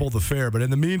sample the fare. But in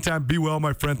the meantime, be well,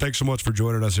 my friend. Thanks so much for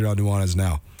joining us here on Nuanez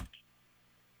Now.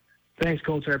 Thanks,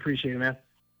 Coach. I appreciate it, man.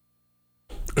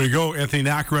 There you go, Anthony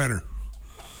Nachreiner.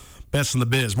 Best in the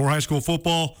biz. More high school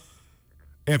football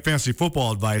and fantasy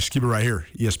football advice. Keep it right here,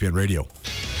 ESPN Radio.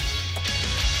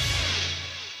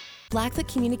 Blackfoot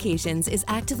Communications is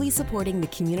actively supporting the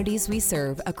communities we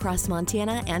serve across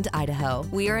Montana and Idaho.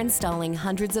 We are installing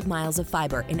hundreds of miles of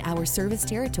fiber in our service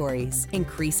territories,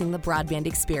 increasing the broadband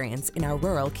experience in our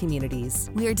rural communities.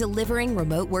 We are delivering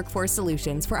remote workforce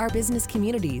solutions for our business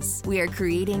communities. We are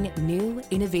creating new,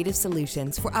 innovative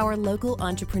solutions for our local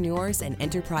entrepreneurs and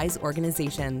enterprise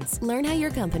organizations. Learn how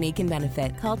your company can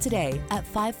benefit. Call today at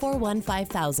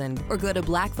 541-5000 or go to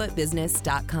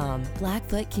blackfootbusiness.com.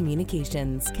 Blackfoot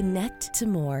Communications. Connect to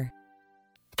more.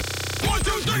 1, 2,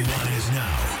 3. Nuanez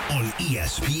Now on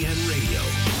ESPN Radio.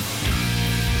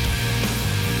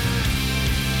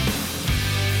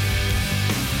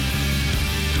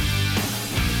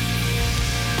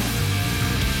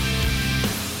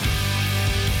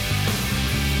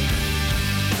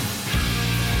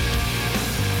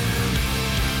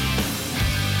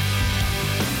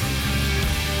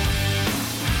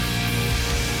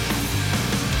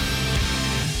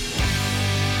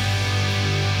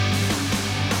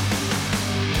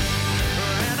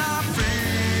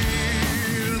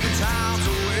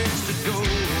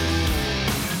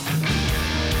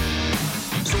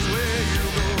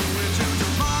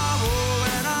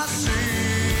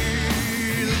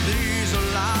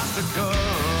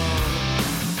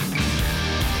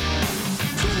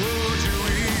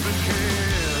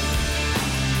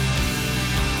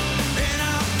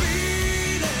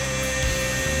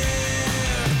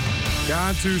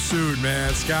 Gone too soon,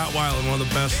 man. Scott Weiland, one of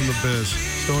the best in the biz.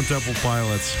 Stone Temple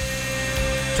Pilots.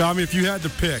 Tommy, if you had to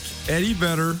pick Eddie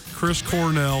Vedder, Chris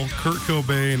Cornell, Kurt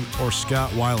Cobain, or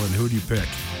Scott Weiland, who would you pick?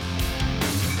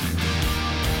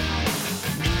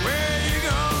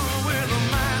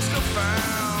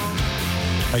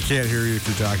 I can't hear you if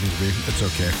you're talking to me. It's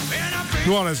okay.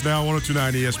 Nuanez Now,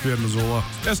 102.9 ESPN Missoula,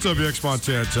 SWX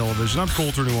Montana Television. I'm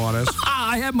Colter Nuanez.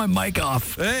 I had my mic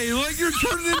off. Hey, like you're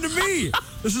turning into me.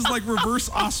 This is like reverse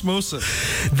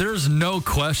osmosis. There's no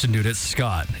question, dude. It's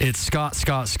Scott. It's Scott,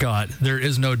 Scott, Scott. There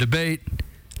is no debate.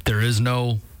 There is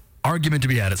no argument to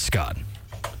be had. It's Scott.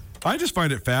 I just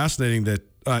find it fascinating that,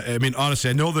 honestly,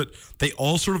 I know that they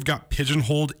all sort of got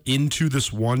pigeonholed into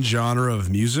this one genre of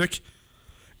music.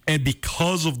 And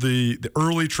because of the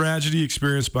early tragedy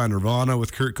experienced by Nirvana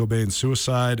with Kurt Cobain's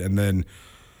suicide, and then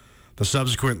the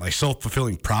subsequent like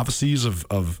self-fulfilling prophecies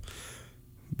of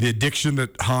the addiction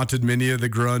that haunted many of the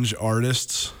grunge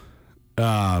artists,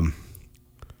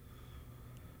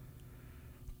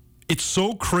 it's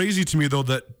so crazy to me, though,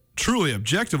 that truly,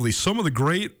 objectively, some of the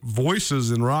great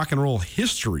voices in rock and roll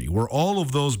history were all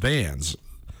of those bands: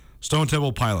 Stone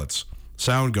Temple Pilots,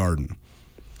 Soundgarden,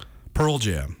 Pearl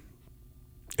Jam,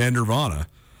 and Nirvana.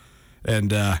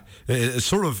 And it's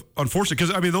sort of unfortunate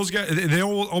because, I mean, those guys, they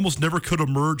almost never could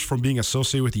emerge from being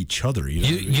associated with each other.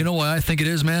 You know what I think it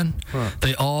is, man? Huh.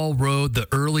 They all rode the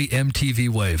early MTV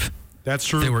wave. That's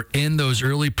true. They were in those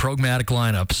early progmatic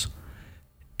lineups.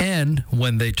 And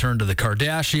when they turned to the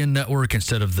Kardashian network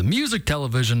instead of the music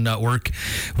television network,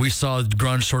 we saw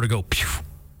grunge sort of go, pew.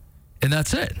 And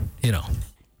that's it, you know.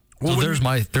 Well, so there's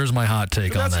my hot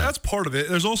take on that. That's part of it.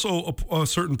 There's also a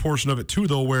certain portion of it, too,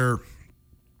 though, where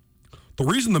the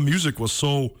reason the music was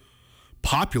so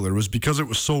popular was because it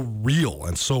was so real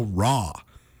and so raw.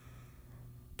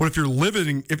 But if you're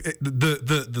living,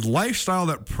 the lifestyle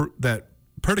that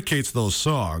predicates those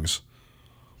songs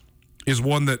is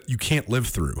one that you can't live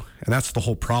through, and that's the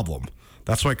whole problem.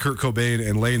 That's why Kurt Cobain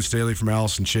and Layne Staley from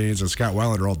Alice in Chains and Scott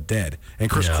Weiland are all dead, and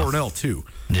Chris Cornell too.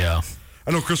 Yeah,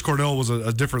 I know Chris Cornell was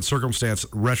a different circumstance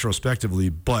retrospectively,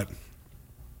 but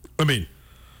I mean,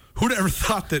 who'd ever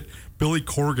thought that Billy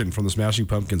Corgan from the Smashing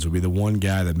Pumpkins would be the one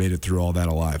guy that made it through all that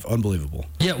alive? Unbelievable.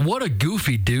 Yeah, what a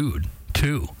goofy dude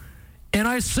too. And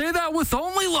I say that with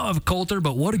only love, Coulter,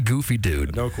 but what a goofy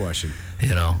dude. No question.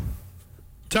 You know.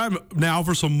 Time now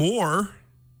for some more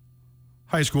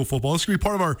high school football. This is going to be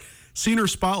part of our Senior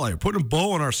Spotlight. We're putting a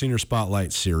bow on our Senior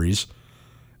Spotlight series.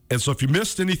 And so if you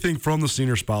missed anything from the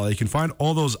Senior Spotlight, you can find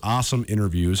all those awesome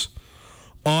interviews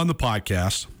on the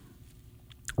podcast.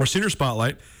 Our Senior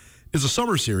Spotlight is a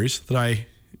summer series that I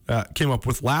came up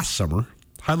with last summer,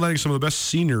 highlighting some of the best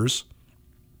seniors,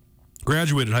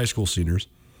 graduated high school seniors,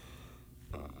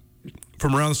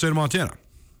 from around the state of Montana.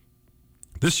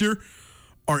 This year,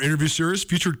 our interview series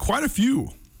featured quite a few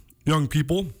young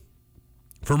people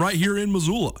from right here in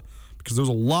Missoula, because there's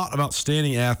a lot of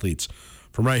outstanding athletes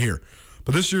from right here.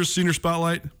 But this year's Senior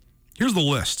Spotlight, here's the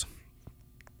list.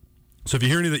 So if you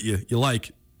hear any that you like,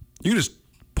 you can just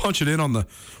punch it in on the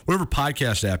whatever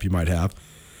podcast app you might have,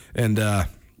 and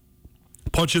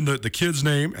punch in the kid's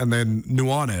name and then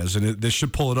Nuanez, and this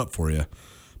should pull it up for you.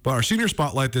 But our Senior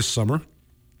Spotlight this summer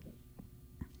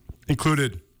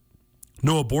included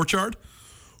Noah Borchard,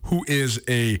 who is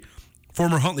a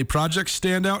former Huntley Project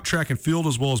standout, track and field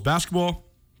as well as basketball,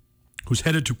 who's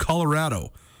headed to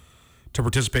Colorado to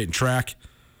participate in track.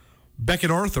 Beckett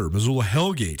Arthur, Missoula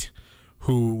Hellgate,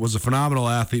 who was a phenomenal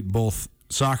athlete in both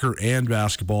soccer and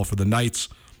basketball for the Knights.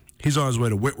 He's on his way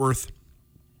to Whitworth.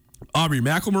 Aubrey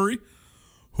McElmurray,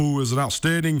 who is an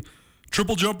outstanding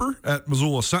triple jumper at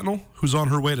Missoula Sentinel, who's on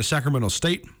her way to Sacramento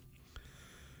State.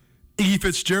 Iggy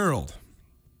Fitzgerald,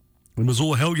 a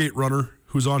Missoula Hellgate runner,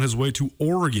 who's on his way to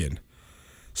Oregon.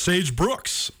 Sage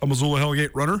Brooks, a Missoula Hellgate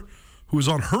runner, who is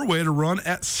on her way to run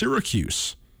at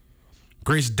Syracuse.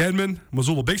 Grace Denman,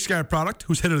 Missoula Big Sky product,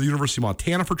 who's headed to the University of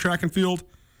Montana for track and field.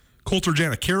 Coulter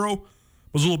Janicaro,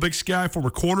 Missoula Big Sky former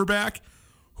quarterback,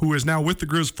 who is now with the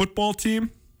Grizz football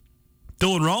team.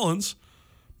 Dylan Rollins,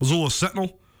 Missoula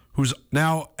Sentinel, who's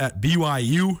now at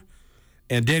BYU.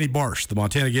 And Danny Barsh, the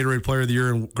Montana Gatorade Player of the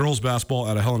Year in girls basketball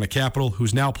out of Helena Capital,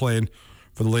 who's now playing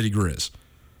for the Lady Grizz.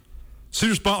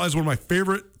 Senior Spotlight is one of my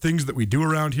favorite things that we do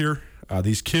around here.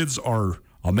 These kids are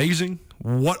amazing.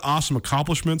 What awesome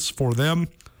accomplishments for them.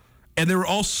 And they were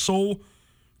all so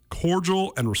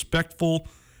cordial and respectful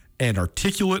and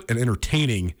articulate and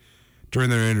entertaining during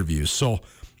their interviews. So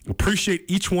appreciate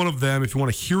each one of them. If you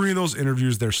want to hear any of those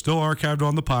interviews, they're still archived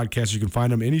on the podcast. You can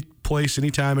find them any place,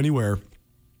 anytime, anywhere.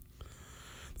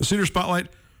 The Senior Spotlight,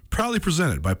 proudly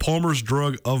presented by Palmer's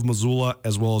Drug of Missoula,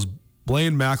 as well as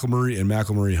Blaine McElmurray and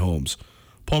McElmurray Homes.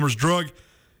 Palmer's Drug,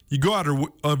 you go out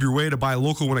of your way to buy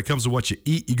local when it comes to what you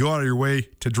eat. You go out of your way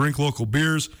to drink local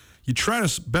beers. You try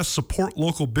to best support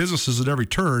local businesses at every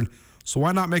turn, so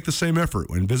why not make the same effort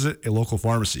when visit a local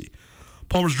pharmacy?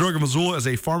 Palmer's Drug of Missoula is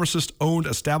a pharmacist-owned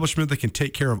establishment that can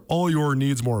take care of all your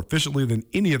needs more efficiently than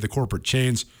any of the corporate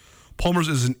chains. Palmer's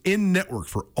is an in-network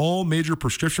for all major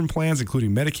prescription plans,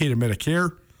 including Medicaid and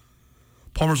Medicare.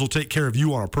 Palmer's will take care of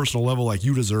you on a personal level like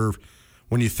you deserve.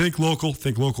 When you think local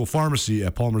pharmacy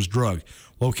at Palmer's Drug,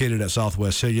 located at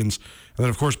Southwest Higgins. And then,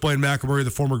 of course, Blaine McElmurray,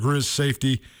 the former Grizz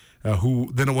safety,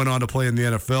 who then went on to play in the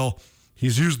NFL.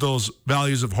 He's used those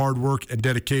values of hard work and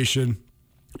dedication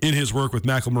in his work with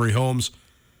McElmurray Homes.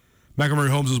 McElmurray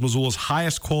Homes is Missoula's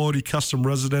highest quality custom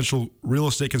residential real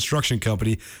estate construction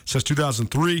company. Since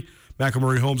 2003,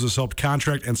 McElmurray Homes has helped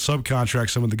contract and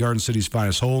subcontract some of the Garden City's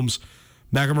finest homes.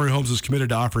 McElmurray Homes is committed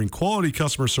to offering quality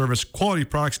customer service, quality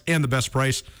products, and the best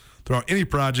price throughout any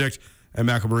project. And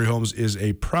McElmurray Homes is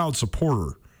a proud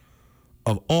supporter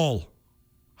of all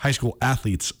high school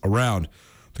athletes around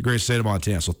the great state of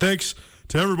Montana. So thanks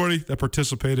to everybody that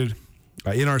participated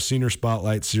in our Senior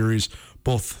Spotlight series,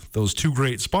 both those two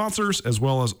great sponsors as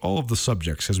well as all of the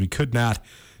subjects, as we could not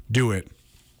do it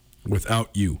without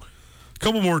you. A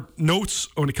couple more notes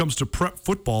when it comes to prep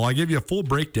football. I gave you a full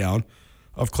breakdown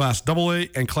of Class AA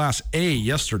and Class A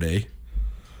yesterday.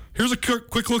 Here's a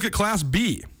quick look at Class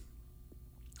B.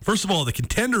 First of all, the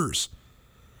contenders.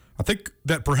 I think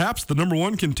that perhaps the number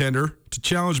one contender to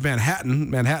challenge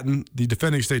Manhattan, the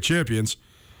defending state champions,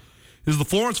 is the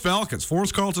Florence Falcons.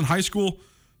 Florence Carlton High School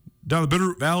down the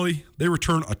Bitterroot Valley, they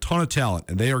return a ton of talent,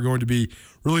 and they are going to be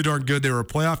really darn good. They were a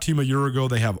playoff team a year ago.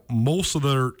 They have most of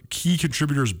their key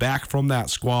contributors back from that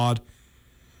squad.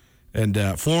 And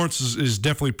Florence is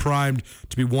definitely primed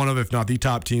to be one of, if not the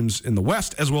top teams in the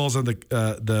West, as well as on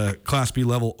the Class B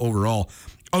level overall.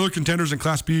 Other contenders in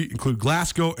Class B include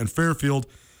Glasgow and Fairfield,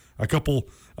 a couple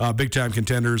big-time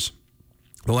contenders.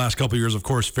 The last couple of years, of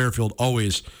course, Fairfield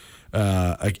always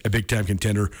a big-time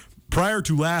contender. Prior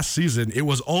to last season, it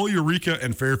was all Eureka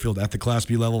and Fairfield at the Class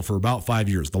B level for about 5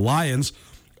 years. The Lions,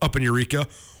 up in Eureka,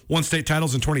 won state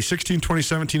titles in 2016,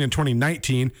 2017, and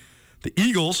 2019. The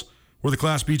Eagles were the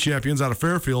Class B champions out of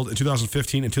Fairfield in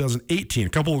 2015 and 2018. A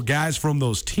couple of guys from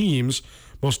those teams,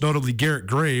 most notably Garrett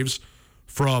Graves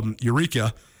from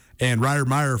Eureka and Ryder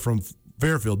Meyer from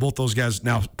Fairfield. Both those guys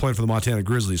now playing for the Montana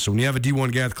Grizzlies. So when you have a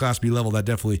D1 guy at the Class B level, that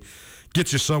definitely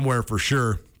gets you somewhere for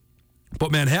sure. But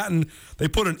Manhattan, they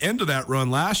put an end to that run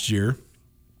last year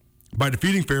by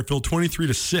defeating Fairfield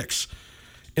 23-6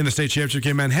 in the state championship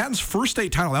game. Manhattan's first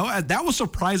state title, that was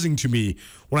surprising to me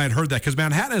when I had heard that, because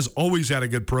Manhattan has always had a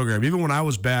good program. Even when I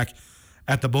was back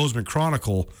at the Bozeman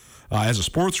Chronicle as a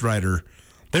sports writer,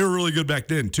 they were really good back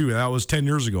then, too. That was 10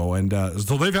 years ago. And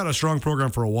so they've had a strong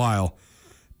program for a while.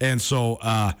 And so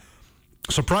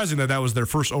surprising that was their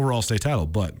first overall state title.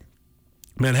 But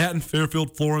Manhattan,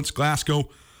 Fairfield, Florence, Glasgow,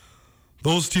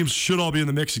 those teams should all be in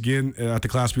the mix again at the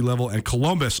Class B level. And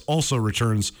Columbus also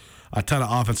returns a ton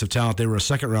of offensive talent. They were a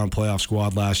second-round playoff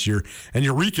squad last year. And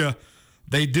Eureka,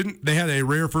 they had a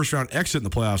rare first-round exit in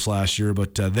the playoffs last year,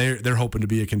 but they're hoping to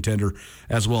be a contender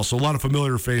as well. So a lot of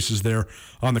familiar faces there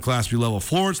on the Class B level.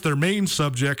 Florence, their main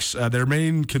subjects, their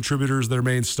main contributors, their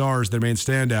main stars, their main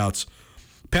standouts.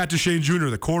 Pat Duchesne Jr.,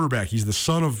 the quarterback. He's the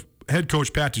son of head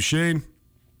coach Pat Duchesne.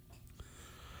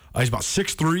 He's about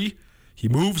 6'3". He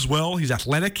moves well. He's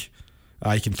athletic.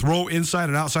 He can throw inside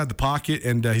and outside the pocket,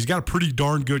 and he's got a pretty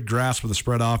darn good grasp of the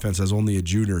spread offense as only a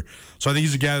junior. So I think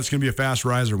he's a guy that's going to be a fast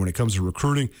riser when it comes to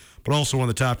recruiting, but also one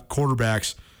of the top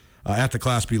quarterbacks at the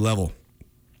Class B level.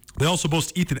 They also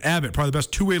boast Ethan Abbott, probably the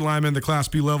best two-way lineman in the Class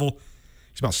B level.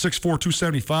 He's about 6'4",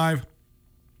 275.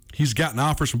 He's gotten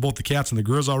offers from both the Cats and the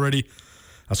Grizz already,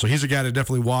 so he's a guy to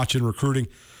definitely watch in recruiting.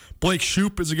 Blake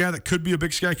Shoup is a guy that could be a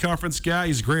Big Sky Conference guy.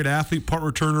 He's a great athlete, punt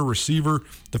returner, receiver,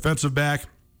 defensive back.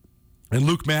 And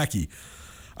Luke Mackey,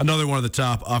 another one of the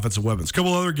top offensive weapons. A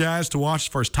couple other guys to watch as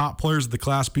far as top players at the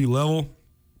Class B level.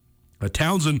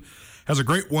 Townsend has a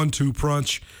great 1-2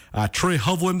 punch. Trey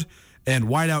Hovland and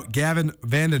wideout Gavin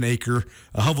Vandenaker.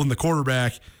 Hovland, the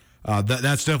quarterback,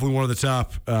 that's definitely one of the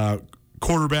top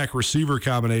quarterback-receiver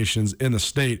combinations in the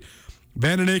state.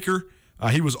 Vandenaker,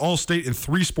 he was all-state in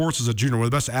 3 sports as a junior, one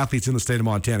of the best athletes in the state of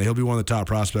Montana. He'll be one of the top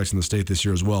prospects in the state this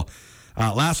year as well.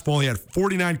 Last fall, he had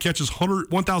 49 catches,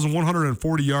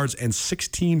 1,140 yards, and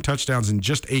 16 touchdowns in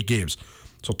just 8 games.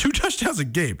 So 2 touchdowns a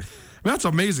game. I mean, that's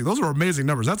amazing. Those are amazing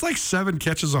numbers. That's like 7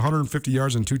 catches, 150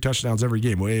 yards, and 2 touchdowns every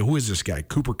game. Wait, who is this guy?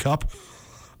 Cooper Kupp?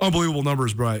 Unbelievable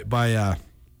numbers by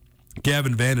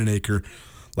Gavin Vandenaker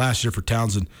last year for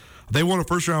Townsend. They won a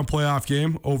first-round playoff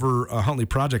game over Huntley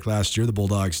Project last year, the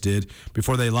Bulldogs did,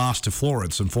 before they lost to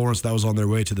Florence. And Florence, that was on their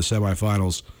way to the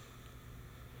semifinals.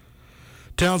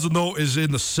 Townsend, though, is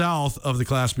in the south of the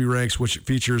Class B ranks, which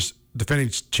features defending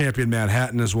champion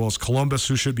Manhattan as well as Columbus,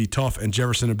 who should be tough, and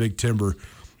Jefferson and Big Timber.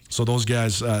 So those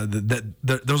guys,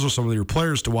 those are some of your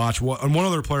players to watch. And one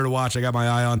other player to watch I got my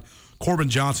eye on, Corbin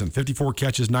Johnson, 54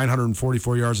 catches,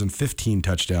 944 yards, and 15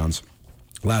 touchdowns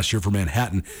last year for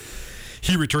Manhattan.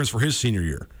 He returns for his senior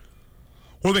year.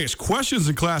 One of the biggest questions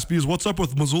in Class B is what's up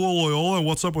with Missoula Loyola and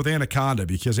what's up with Anaconda,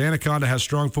 because Anaconda has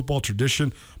strong football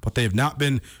tradition, but they have not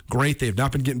been great. They have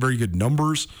not been getting very good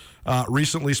numbers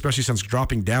recently, especially since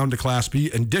dropping down to Class B.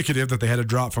 Indicative that they had to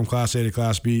drop from Class A to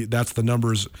Class B. That's the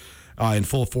numbers in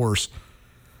full force.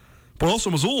 But also,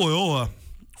 Missoula Loyola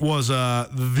was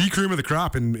the cream of the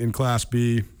crop in Class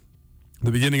B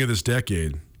the beginning of this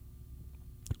decade.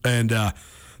 And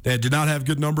they did not have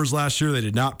good numbers last year. They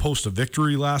did not post a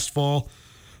victory last fall.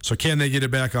 So can they get it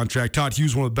back on track? Todd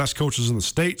Hughes, one of the best coaches in the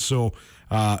state. So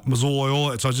Missoula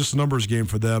Loyola, it's just a numbers game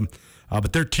for them.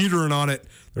 But they're teetering on it.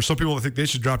 There's some people that think they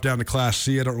should drop down to Class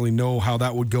C. I don't really know how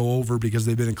that would go over because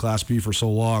they've been in Class B for so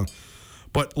long.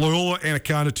 But Loyola,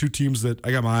 Anaconda, two teams that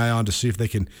I got my eye on to see if they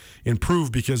can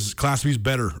improve because Class B is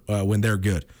better when they're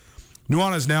good.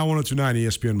 Nuanez is now 102.9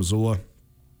 ESPN Missoula,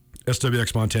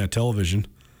 SWX Montana Television.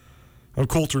 I'm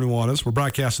Colter Nuanez. We're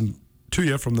broadcasting to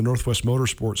you from the Northwest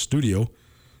Motorsport studio.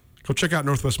 Go check out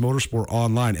Northwest Motorsport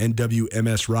online,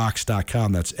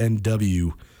 nwmsrocks.com. That's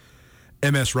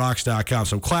nwmsrocks.com.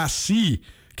 Some Class C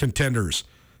contenders.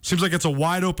 Seems like it's a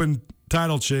wide open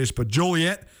title chase, but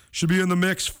Joliet should be in the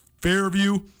mix.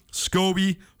 Fairview,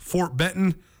 Scobie, Fort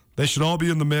Benton, they should all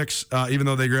be in the mix, even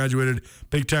though they graduated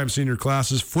big-time senior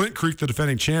classes. Flint Creek, the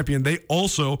defending champion, they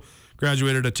also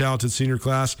graduated a talented senior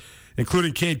class,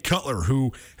 including Cade Cutler,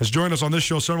 who has joined us on this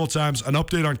show several times. An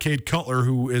update on Cade Cutler,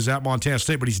 who is at Montana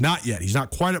State, but he's not yet. He's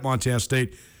not quite at Montana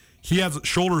State. He has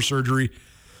shoulder surgery,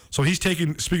 so he's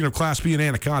taking, speaking of Class B and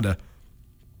Anaconda,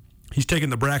 he's taking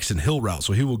the Braxton Hill route,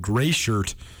 so he will gray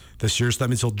shirt this year, so that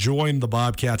means he'll join the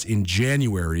Bobcats in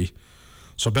January.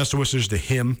 So best of wishes to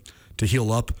him to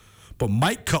heal up. But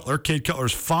Mike Cutler, Cade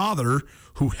Cutler's father,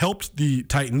 who helped the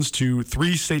Titans to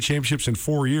 3 state championships in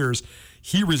 4 years,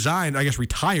 he resigned, I guess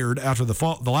retired after the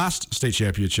last state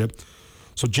championship.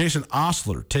 So Jason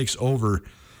Osler takes over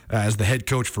as the head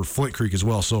coach for Flint Creek as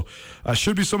well. So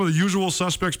should be some of the usual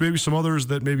suspects, maybe some others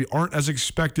that maybe aren't as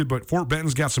expected, but Fort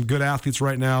Benton's got some good athletes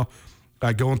right now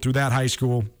going through that high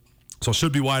school. So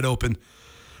should be wide open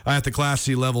at the Class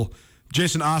C level.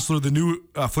 Jason Osler, the new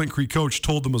Flint Creek coach,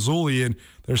 told the Missoulian,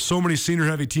 there's so many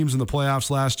senior-heavy teams in the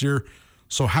playoffs last year,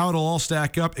 so how it'll all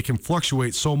stack up, it can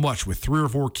fluctuate so much with 3 or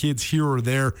 4 kids here or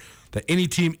there that any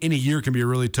team, any year can be a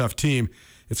really tough team.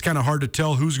 It's kind of hard to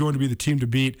tell who's going to be the team to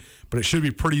beat, but it should be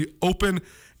pretty open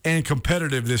and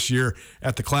competitive this year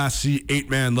at the Class C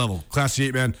 8-man level. Class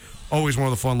C 8-man, always one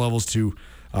of the fun levels to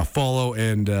follow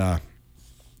and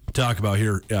talk about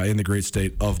here in the great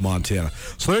state of Montana.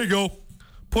 So there you go.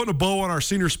 Putting a bow on our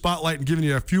senior spotlight and giving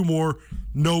you a few more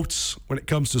notes when it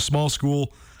comes to small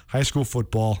school, high school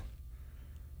football.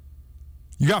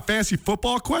 You got fancy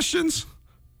football questions?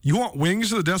 You want wings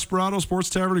to the Desperado Sports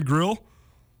Tavern and Grill?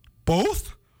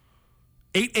 Both?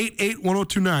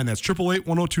 888-1029. That's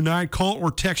 888-1029. Call or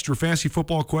text your fancy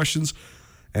football questions,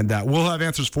 and we'll have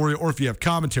answers for you. Or if you have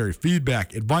commentary,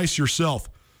 feedback, advice yourself,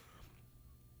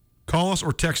 call us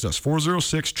or text us,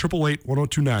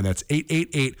 406-888-1029. That's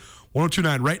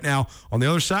 888-1029. Right now, on the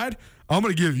other side, I'm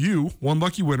going to give you, one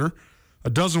lucky winner, a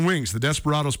dozen wings, the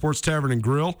Desperado Sports Tavern and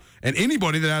Grill. And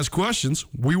anybody that has questions,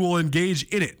 we will engage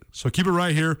in it. So keep it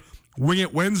right here. Wing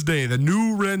It Wednesday, the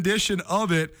new rendition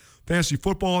of it. Fantasy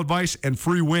football advice and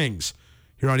free wings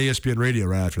here on ESPN Radio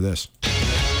right after this.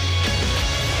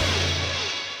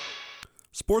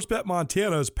 Sportsbet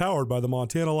Montana is powered by the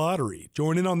Montana Lottery.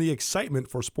 Join in on the excitement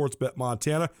for Sportsbet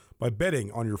Montana by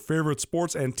betting on your favorite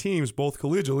sports and teams both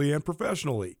collegially and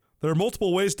professionally. There are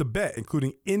multiple ways to bet,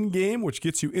 including in-game, which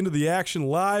gets you into the action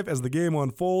live as the game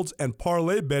unfolds, and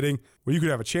parlay betting, where you could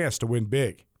have a chance to win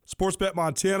big. Sportsbet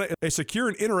Montana is a secure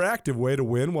and interactive way to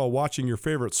win while watching your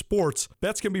favorite sports.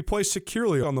 Bets can be placed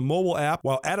securely on the mobile app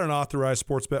while at an authorized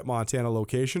Sportsbet Montana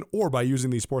location or by using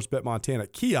the Sportsbet Montana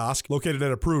kiosk located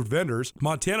at approved vendors.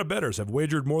 Montana bettors have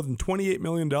wagered more than $28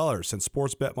 million since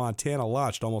Sportsbet Montana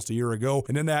launched almost a year ago,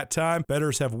 and in that time,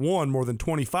 bettors have won more than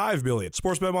 $25 million.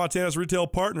 Sportsbet Montana's retail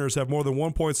partners have more than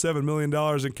 $1.7 million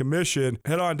in commission.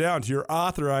 Head on down to your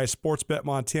authorized Sportsbet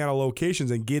Montana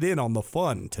locations and get in on the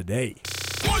fun today.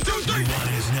 1, 2, 3.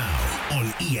 One is now on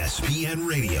ESPN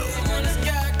Radio. When the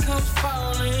sky comes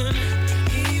falling,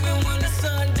 even when the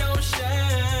sun don't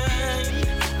shine,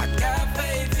 I got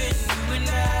faith in you and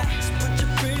I. Just put your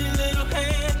pretty little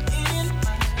hand in.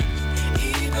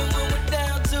 Even when we're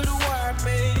down to the wire,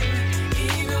 baby.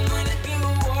 Even when it's do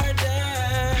or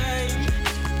die,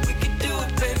 we can do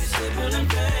it, baby. Simple and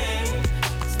plain.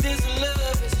 'Cause this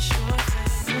love is a short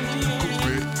thing. You could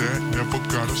bet that, never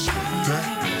gotta sweat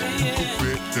that. You could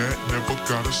bet that, never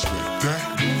gotta sweat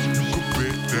that. You could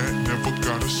bet that, never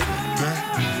gotta sweat that.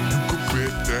 You could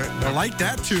bet that. I like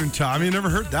that tune, Tommy. Never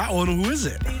heard that one. Who is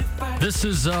it? This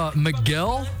is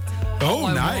Miguel. Oh, All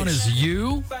nice. I Want Is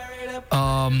You.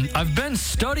 I've been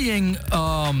studying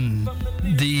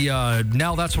the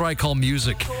Now That's What I Call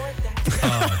Music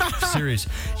series,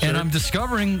 and I'm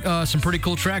discovering some pretty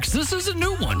cool tracks. This is a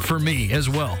new one for me as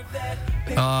well.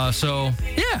 So,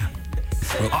 yeah.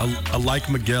 I like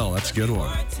Miguel. That's a good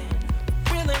one.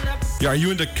 Yeah, are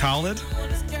you into Khalid?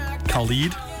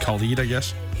 Khalid, I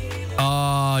guess.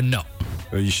 No.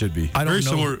 Well, you should be. I don't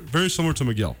know. Very similar to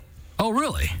Miguel. Oh,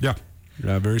 really? Yeah.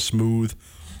 Very smooth,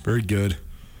 very good.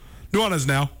 Nuanez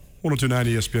now, 102.9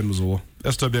 ESPN Missoula,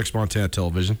 SWX Montana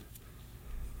Television.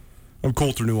 I'm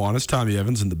Colter Nuanez, Tommy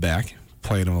Evans in the back,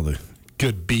 playing all the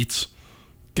good beats,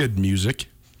 good music.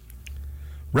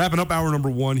 Wrapping up hour number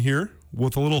 1 here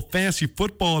with a little fantasy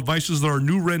football advice. This is our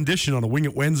new rendition on a Wing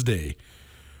It Wednesday.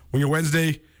 Wing It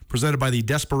Wednesday, presented by the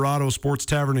Desperado Sports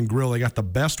Tavern and Grill. They got the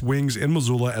best wings in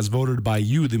Missoula as voted by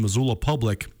you, the Missoula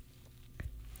public,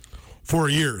 for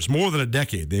years. More than a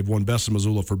decade, they've won Best in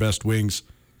Missoula for best wings.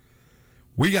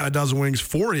 We got a dozen wings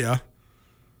for you.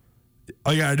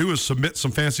 All you got to do is submit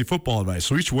some fantasy football advice.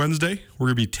 So each Wednesday, we're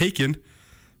going to be taking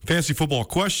fantasy football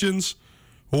questions,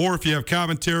 or if you have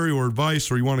commentary or advice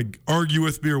or you want to argue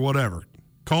with me or whatever,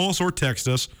 call us or text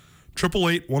us,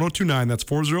 888-1029. That's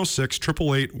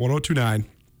 406-888-1029.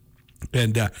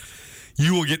 And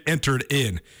you will get entered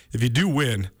in. If you do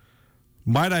win,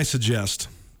 might I suggest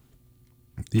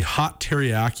the hot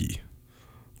teriyaki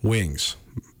wings.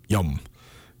 Yum.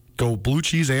 Go blue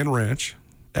cheese and ranch,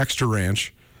 extra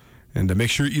ranch, and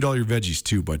make sure you eat all your veggies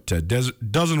too. But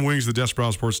dozen wings, the Desperado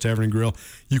Sports Tavern and Grill.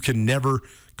 You can never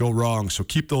go wrong. So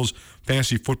keep those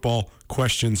fantasy football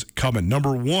questions coming.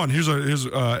 Number 1, here's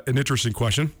an interesting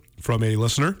question from a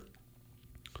listener.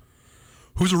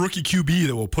 Who's a rookie QB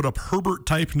that will put up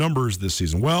Herbert-type numbers this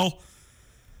season? Well,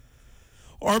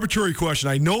 arbitrary question.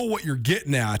 I know what you're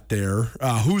getting at there.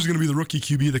 Who's going to be the rookie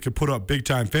QB that could put up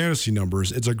big-time fantasy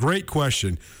numbers? It's a great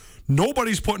question.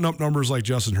 Nobody's putting up numbers like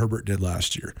Justin Herbert did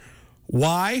last year.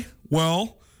 Why?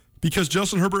 Well, because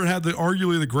Justin Herbert had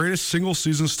arguably the greatest single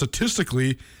season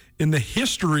statistically in the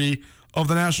history of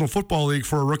the National Football League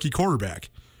for a rookie quarterback.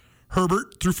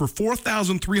 Herbert threw for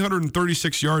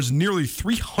 4,336 yards, nearly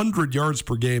 300 yards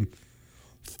per game,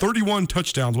 31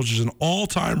 touchdowns, which is an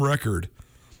all-time record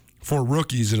for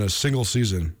rookies in a single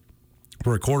season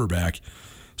for a quarterback.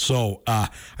 So I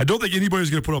don't think anybody's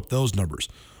going to put up those numbers.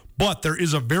 But there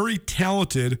is a very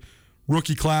talented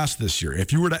rookie class this year.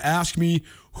 If you were to ask me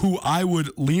who I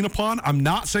would lean upon, I'm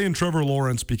not saying Trevor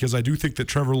Lawrence, because I do think that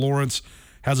Trevor Lawrence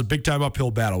has a big-time uphill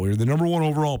battle. You're the number 1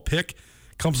 overall pick.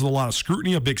 Comes with a lot of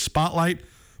scrutiny, a big spotlight,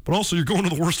 but also you're going to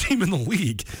the worst team in the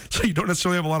league, so you don't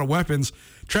necessarily have a lot of weapons.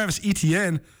 Travis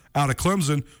Etienne out of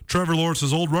Clemson, Trevor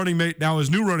Lawrence's old running mate, now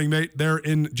his new running mate there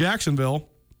in Jacksonville,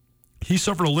 he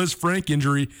suffered a Liz Frank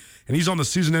injury, and he's on the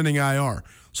season-ending IR.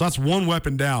 So that's one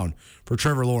weapon down for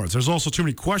Trevor Lawrence. There's also too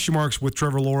many question marks with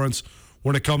Trevor Lawrence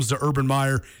when it comes to Urban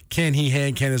Meyer. Can he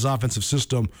hang? Can his offensive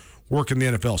system work in the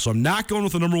NFL? So I'm not going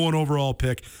with the number 1 overall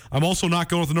pick. I'm also not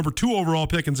going with the number 2 overall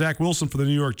pick in Zach Wilson for the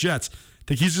New York Jets. I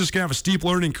think he's just going to have a steep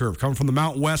learning curve coming from the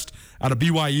Mountain West out of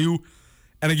BYU.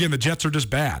 And again, the Jets are just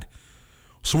bad.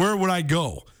 So where would I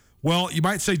go? Well, you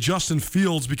might say Justin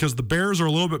Fields, because the Bears are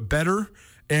a little bit better,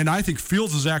 and I think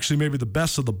Fields is actually maybe the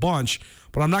best of the bunch,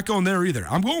 but I'm not going there either.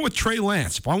 I'm going with Trey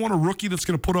Lance. If I want a rookie that's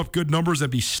going to put up good numbers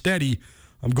and be steady,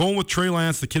 I'm going with Trey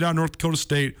Lance, the kid out of North Dakota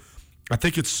State. I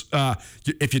think it's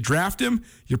if you draft him,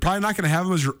 you're probably not going to have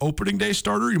him as your opening day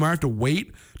starter. You might have to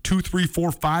wait 2, 3,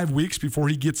 4, 5 weeks before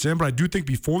he gets in. But I do think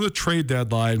before the trade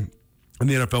deadline in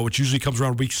the NFL, which usually comes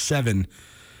around week 7,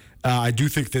 I do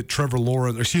think that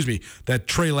that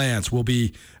Trey Lance will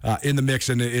be in the mix,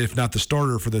 and if not the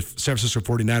starter for the San Francisco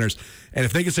 49ers. And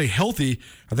if they can stay healthy,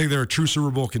 I think they're a true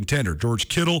Super Bowl contender. George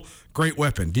Kittle, great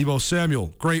weapon. Deebo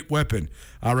Samuel, great weapon.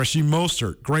 Raheem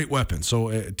Mostert, great weapon.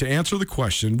 So to answer the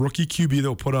question, rookie QB that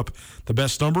will put up the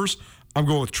best numbers, I'm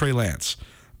going with Trey Lance,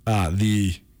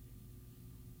 the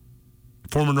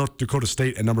former North Dakota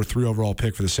State and number 3 overall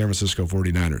pick for the San Francisco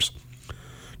 49ers.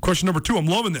 Question number 2, I'm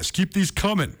loving this. Keep these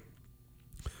coming.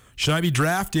 Should I be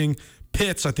drafting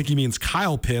Pitts? I think he means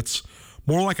Kyle Pitts,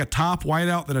 more like a top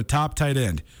wideout than a top tight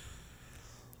end.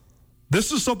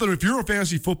 This is something, if you're a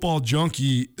fantasy football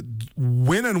junkie,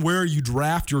 when and where you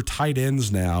draft your tight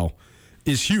ends now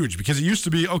is huge, because it used to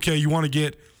be, okay, you want to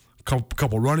get a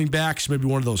couple running backs, maybe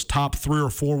one of those top 3 or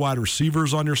 4 wide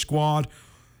receivers on your squad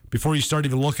before you start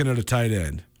even looking at a tight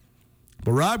end.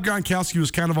 But Rob Gronkowski was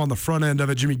kind of on the front end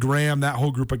of it, Jimmy Graham, that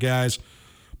whole group of guys.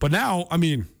 But now, I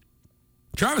mean,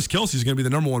 Travis Kelce is going to be the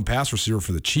number 1 pass receiver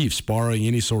for the Chiefs, barring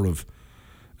any sort of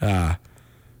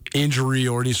injury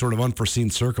or any sort of unforeseen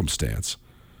circumstance.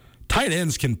 Tight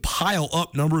ends can pile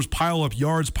up numbers, pile up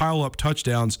yards, pile up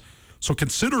touchdowns. So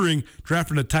considering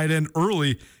drafting a tight end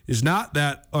early is not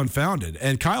that unfounded.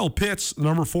 And Kyle Pitts, the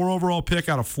number 4 overall pick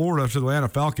out of Florida for the Atlanta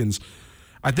Falcons,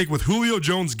 I think with Julio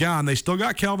Jones gone, they still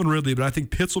got Calvin Ridley, but I think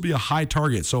Pitts will be a high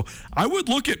target. So I would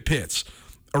look at Pitts.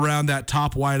 around that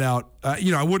top wideout.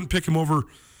 I wouldn't pick him over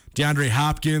DeAndre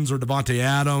Hopkins or Devontae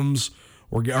Adams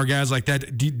or guys like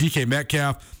that, DK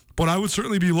Metcalf. But I would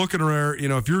certainly be looking around,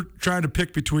 if you're trying to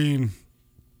pick between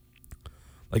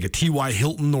like a T.Y.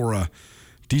 Hilton or a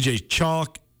DJ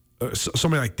Chalk,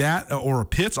 somebody like that, or a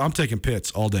Pitts, I'm taking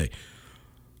Pitts all day.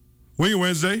 Wing It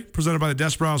Wednesday, presented by the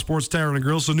Desperados Sports Tavern and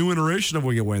Grill. It's a new iteration of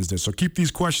Wing It Wednesday, so keep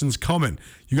these questions coming.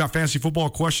 You got fantasy football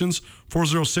questions?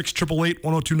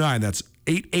 406-888-1029. That's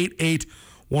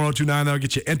 888-1029. That'll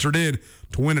get you entered in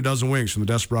to win a dozen wings from the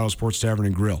Desperados Sports Tavern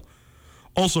and Grill.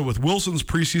 Also, with Wilson's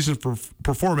preseason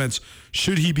performance,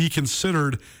 should he be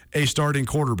considered a starting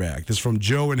quarterback? This is from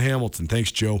Joe in Hamilton.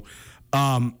 Thanks, Joe.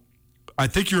 I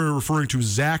think you're referring to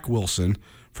Zach Wilson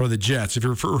for the Jets. If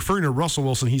you're referring to Russell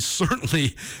Wilson, he's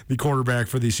certainly the quarterback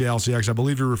for the Seattle Seahawks. I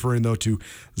believe you're referring, though, to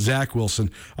Zach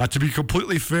Wilson. To be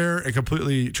completely fair and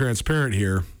completely transparent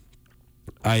here,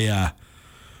 I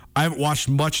haven't watched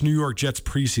much New York Jets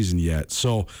preseason yet,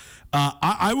 so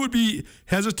I would be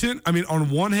hesitant. I mean, on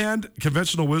one hand,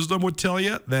 conventional wisdom would tell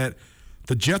you that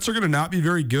the Jets are going to not be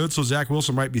very good, so Zach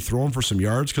Wilson might be throwing for some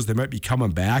yards because they might be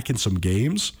coming back in some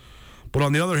games. But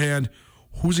on the other hand,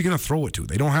 who's he going to throw it to?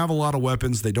 They don't have a lot of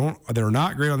weapons. They're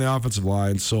not great on the offensive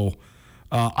line. So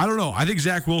I don't know. I think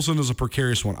Zach Wilson is a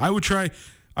precarious one. I would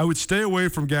stay away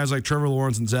from guys like Trevor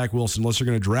Lawrence and Zach Wilson unless you're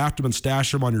going to draft them and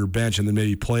stash them on your bench and then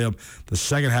maybe play them the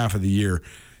second half of the year.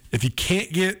 If you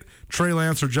can't get Trey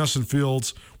Lance or Justin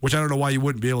Fields, which I don't know why you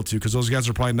wouldn't be able to, because those guys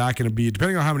are probably not going to be,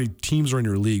 depending on how many teams are in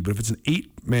your league, but if it's an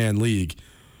 8-man league,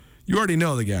 you already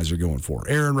know the guys are going for.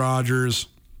 Aaron Rodgers,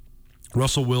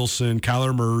 Russell Wilson,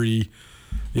 Kyler Murray,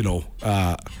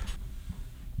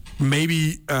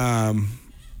 maybe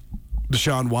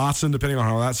Deshaun Watson, depending on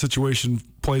how that situation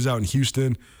plays out in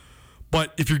Houston.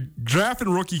 But if you're drafting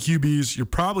rookie QBs, you're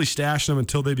probably stashing them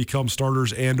until they become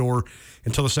starters and/or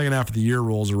until the second half of the year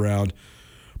rolls around.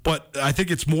 But I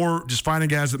think it's more just finding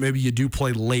guys that maybe you do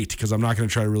play late, because I'm not going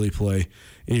to try to really play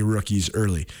any rookies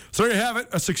early. So there you have it,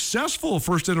 a successful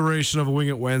first iteration of a Wing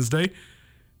It Wednesday.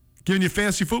 Giving you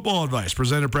fantasy football advice,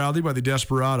 presented proudly by the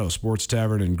Desperados Sports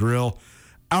Tavern and Grill.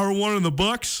 Hour 1 in the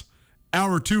books.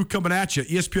 Hour 2 coming at you.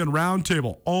 ESPN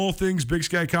Roundtable, all things Big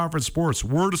Sky Conference sports,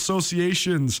 word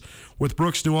associations with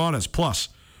Brooks Nuanez, plus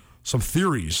some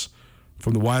theories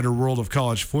from the wider world of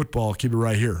college football. Keep it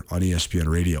right here on ESPN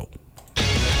Radio.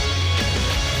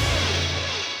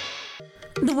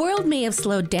 The world may have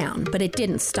slowed down, but it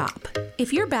didn't stop.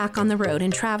 If you're back on the road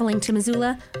and traveling to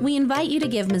Missoula, we invite you to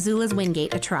give Missoula's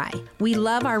Wingate a try. We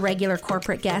love our regular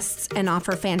corporate guests and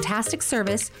offer fantastic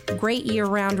service, great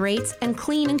year-round rates, and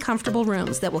clean and comfortable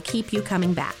rooms that will keep you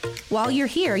coming back. While you're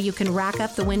here, you can rack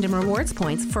up the Wyndham Rewards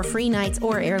points for free nights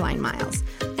or airline miles.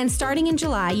 And starting in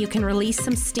July, you can release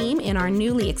some steam in our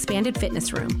newly expanded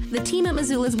fitness room. The team at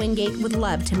Missoula's Wingate would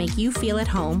love to make you feel at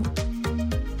home.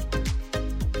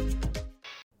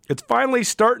 It's finally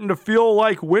starting to feel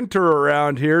like winter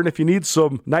around here, and if you need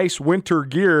some nice winter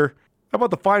gear, how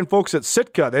about the fine folks at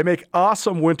Sitka? They make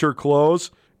awesome winter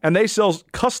clothes, and they sell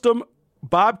custom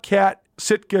Bobcat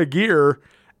Sitka gear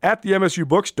at the MSU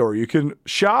Bookstore. You can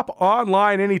shop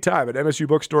online anytime at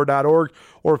msubookstore.org,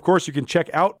 or of course you can check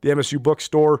out the MSU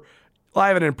Bookstore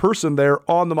live and in person there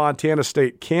on the Montana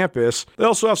State campus. They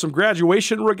also have some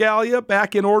graduation regalia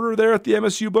back in order there at the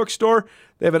MSU Bookstore.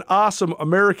 They have an awesome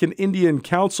American Indian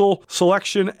Council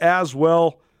selection as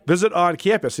well. Visit on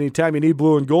campus anytime you need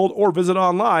blue and gold, or visit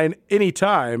online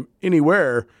anytime,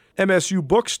 anywhere,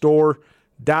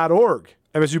 msubookstore.org.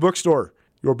 MSU Bookstore,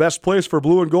 your best place for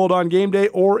blue and gold on game day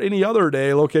or any other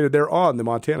day, located there on the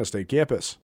Montana State campus.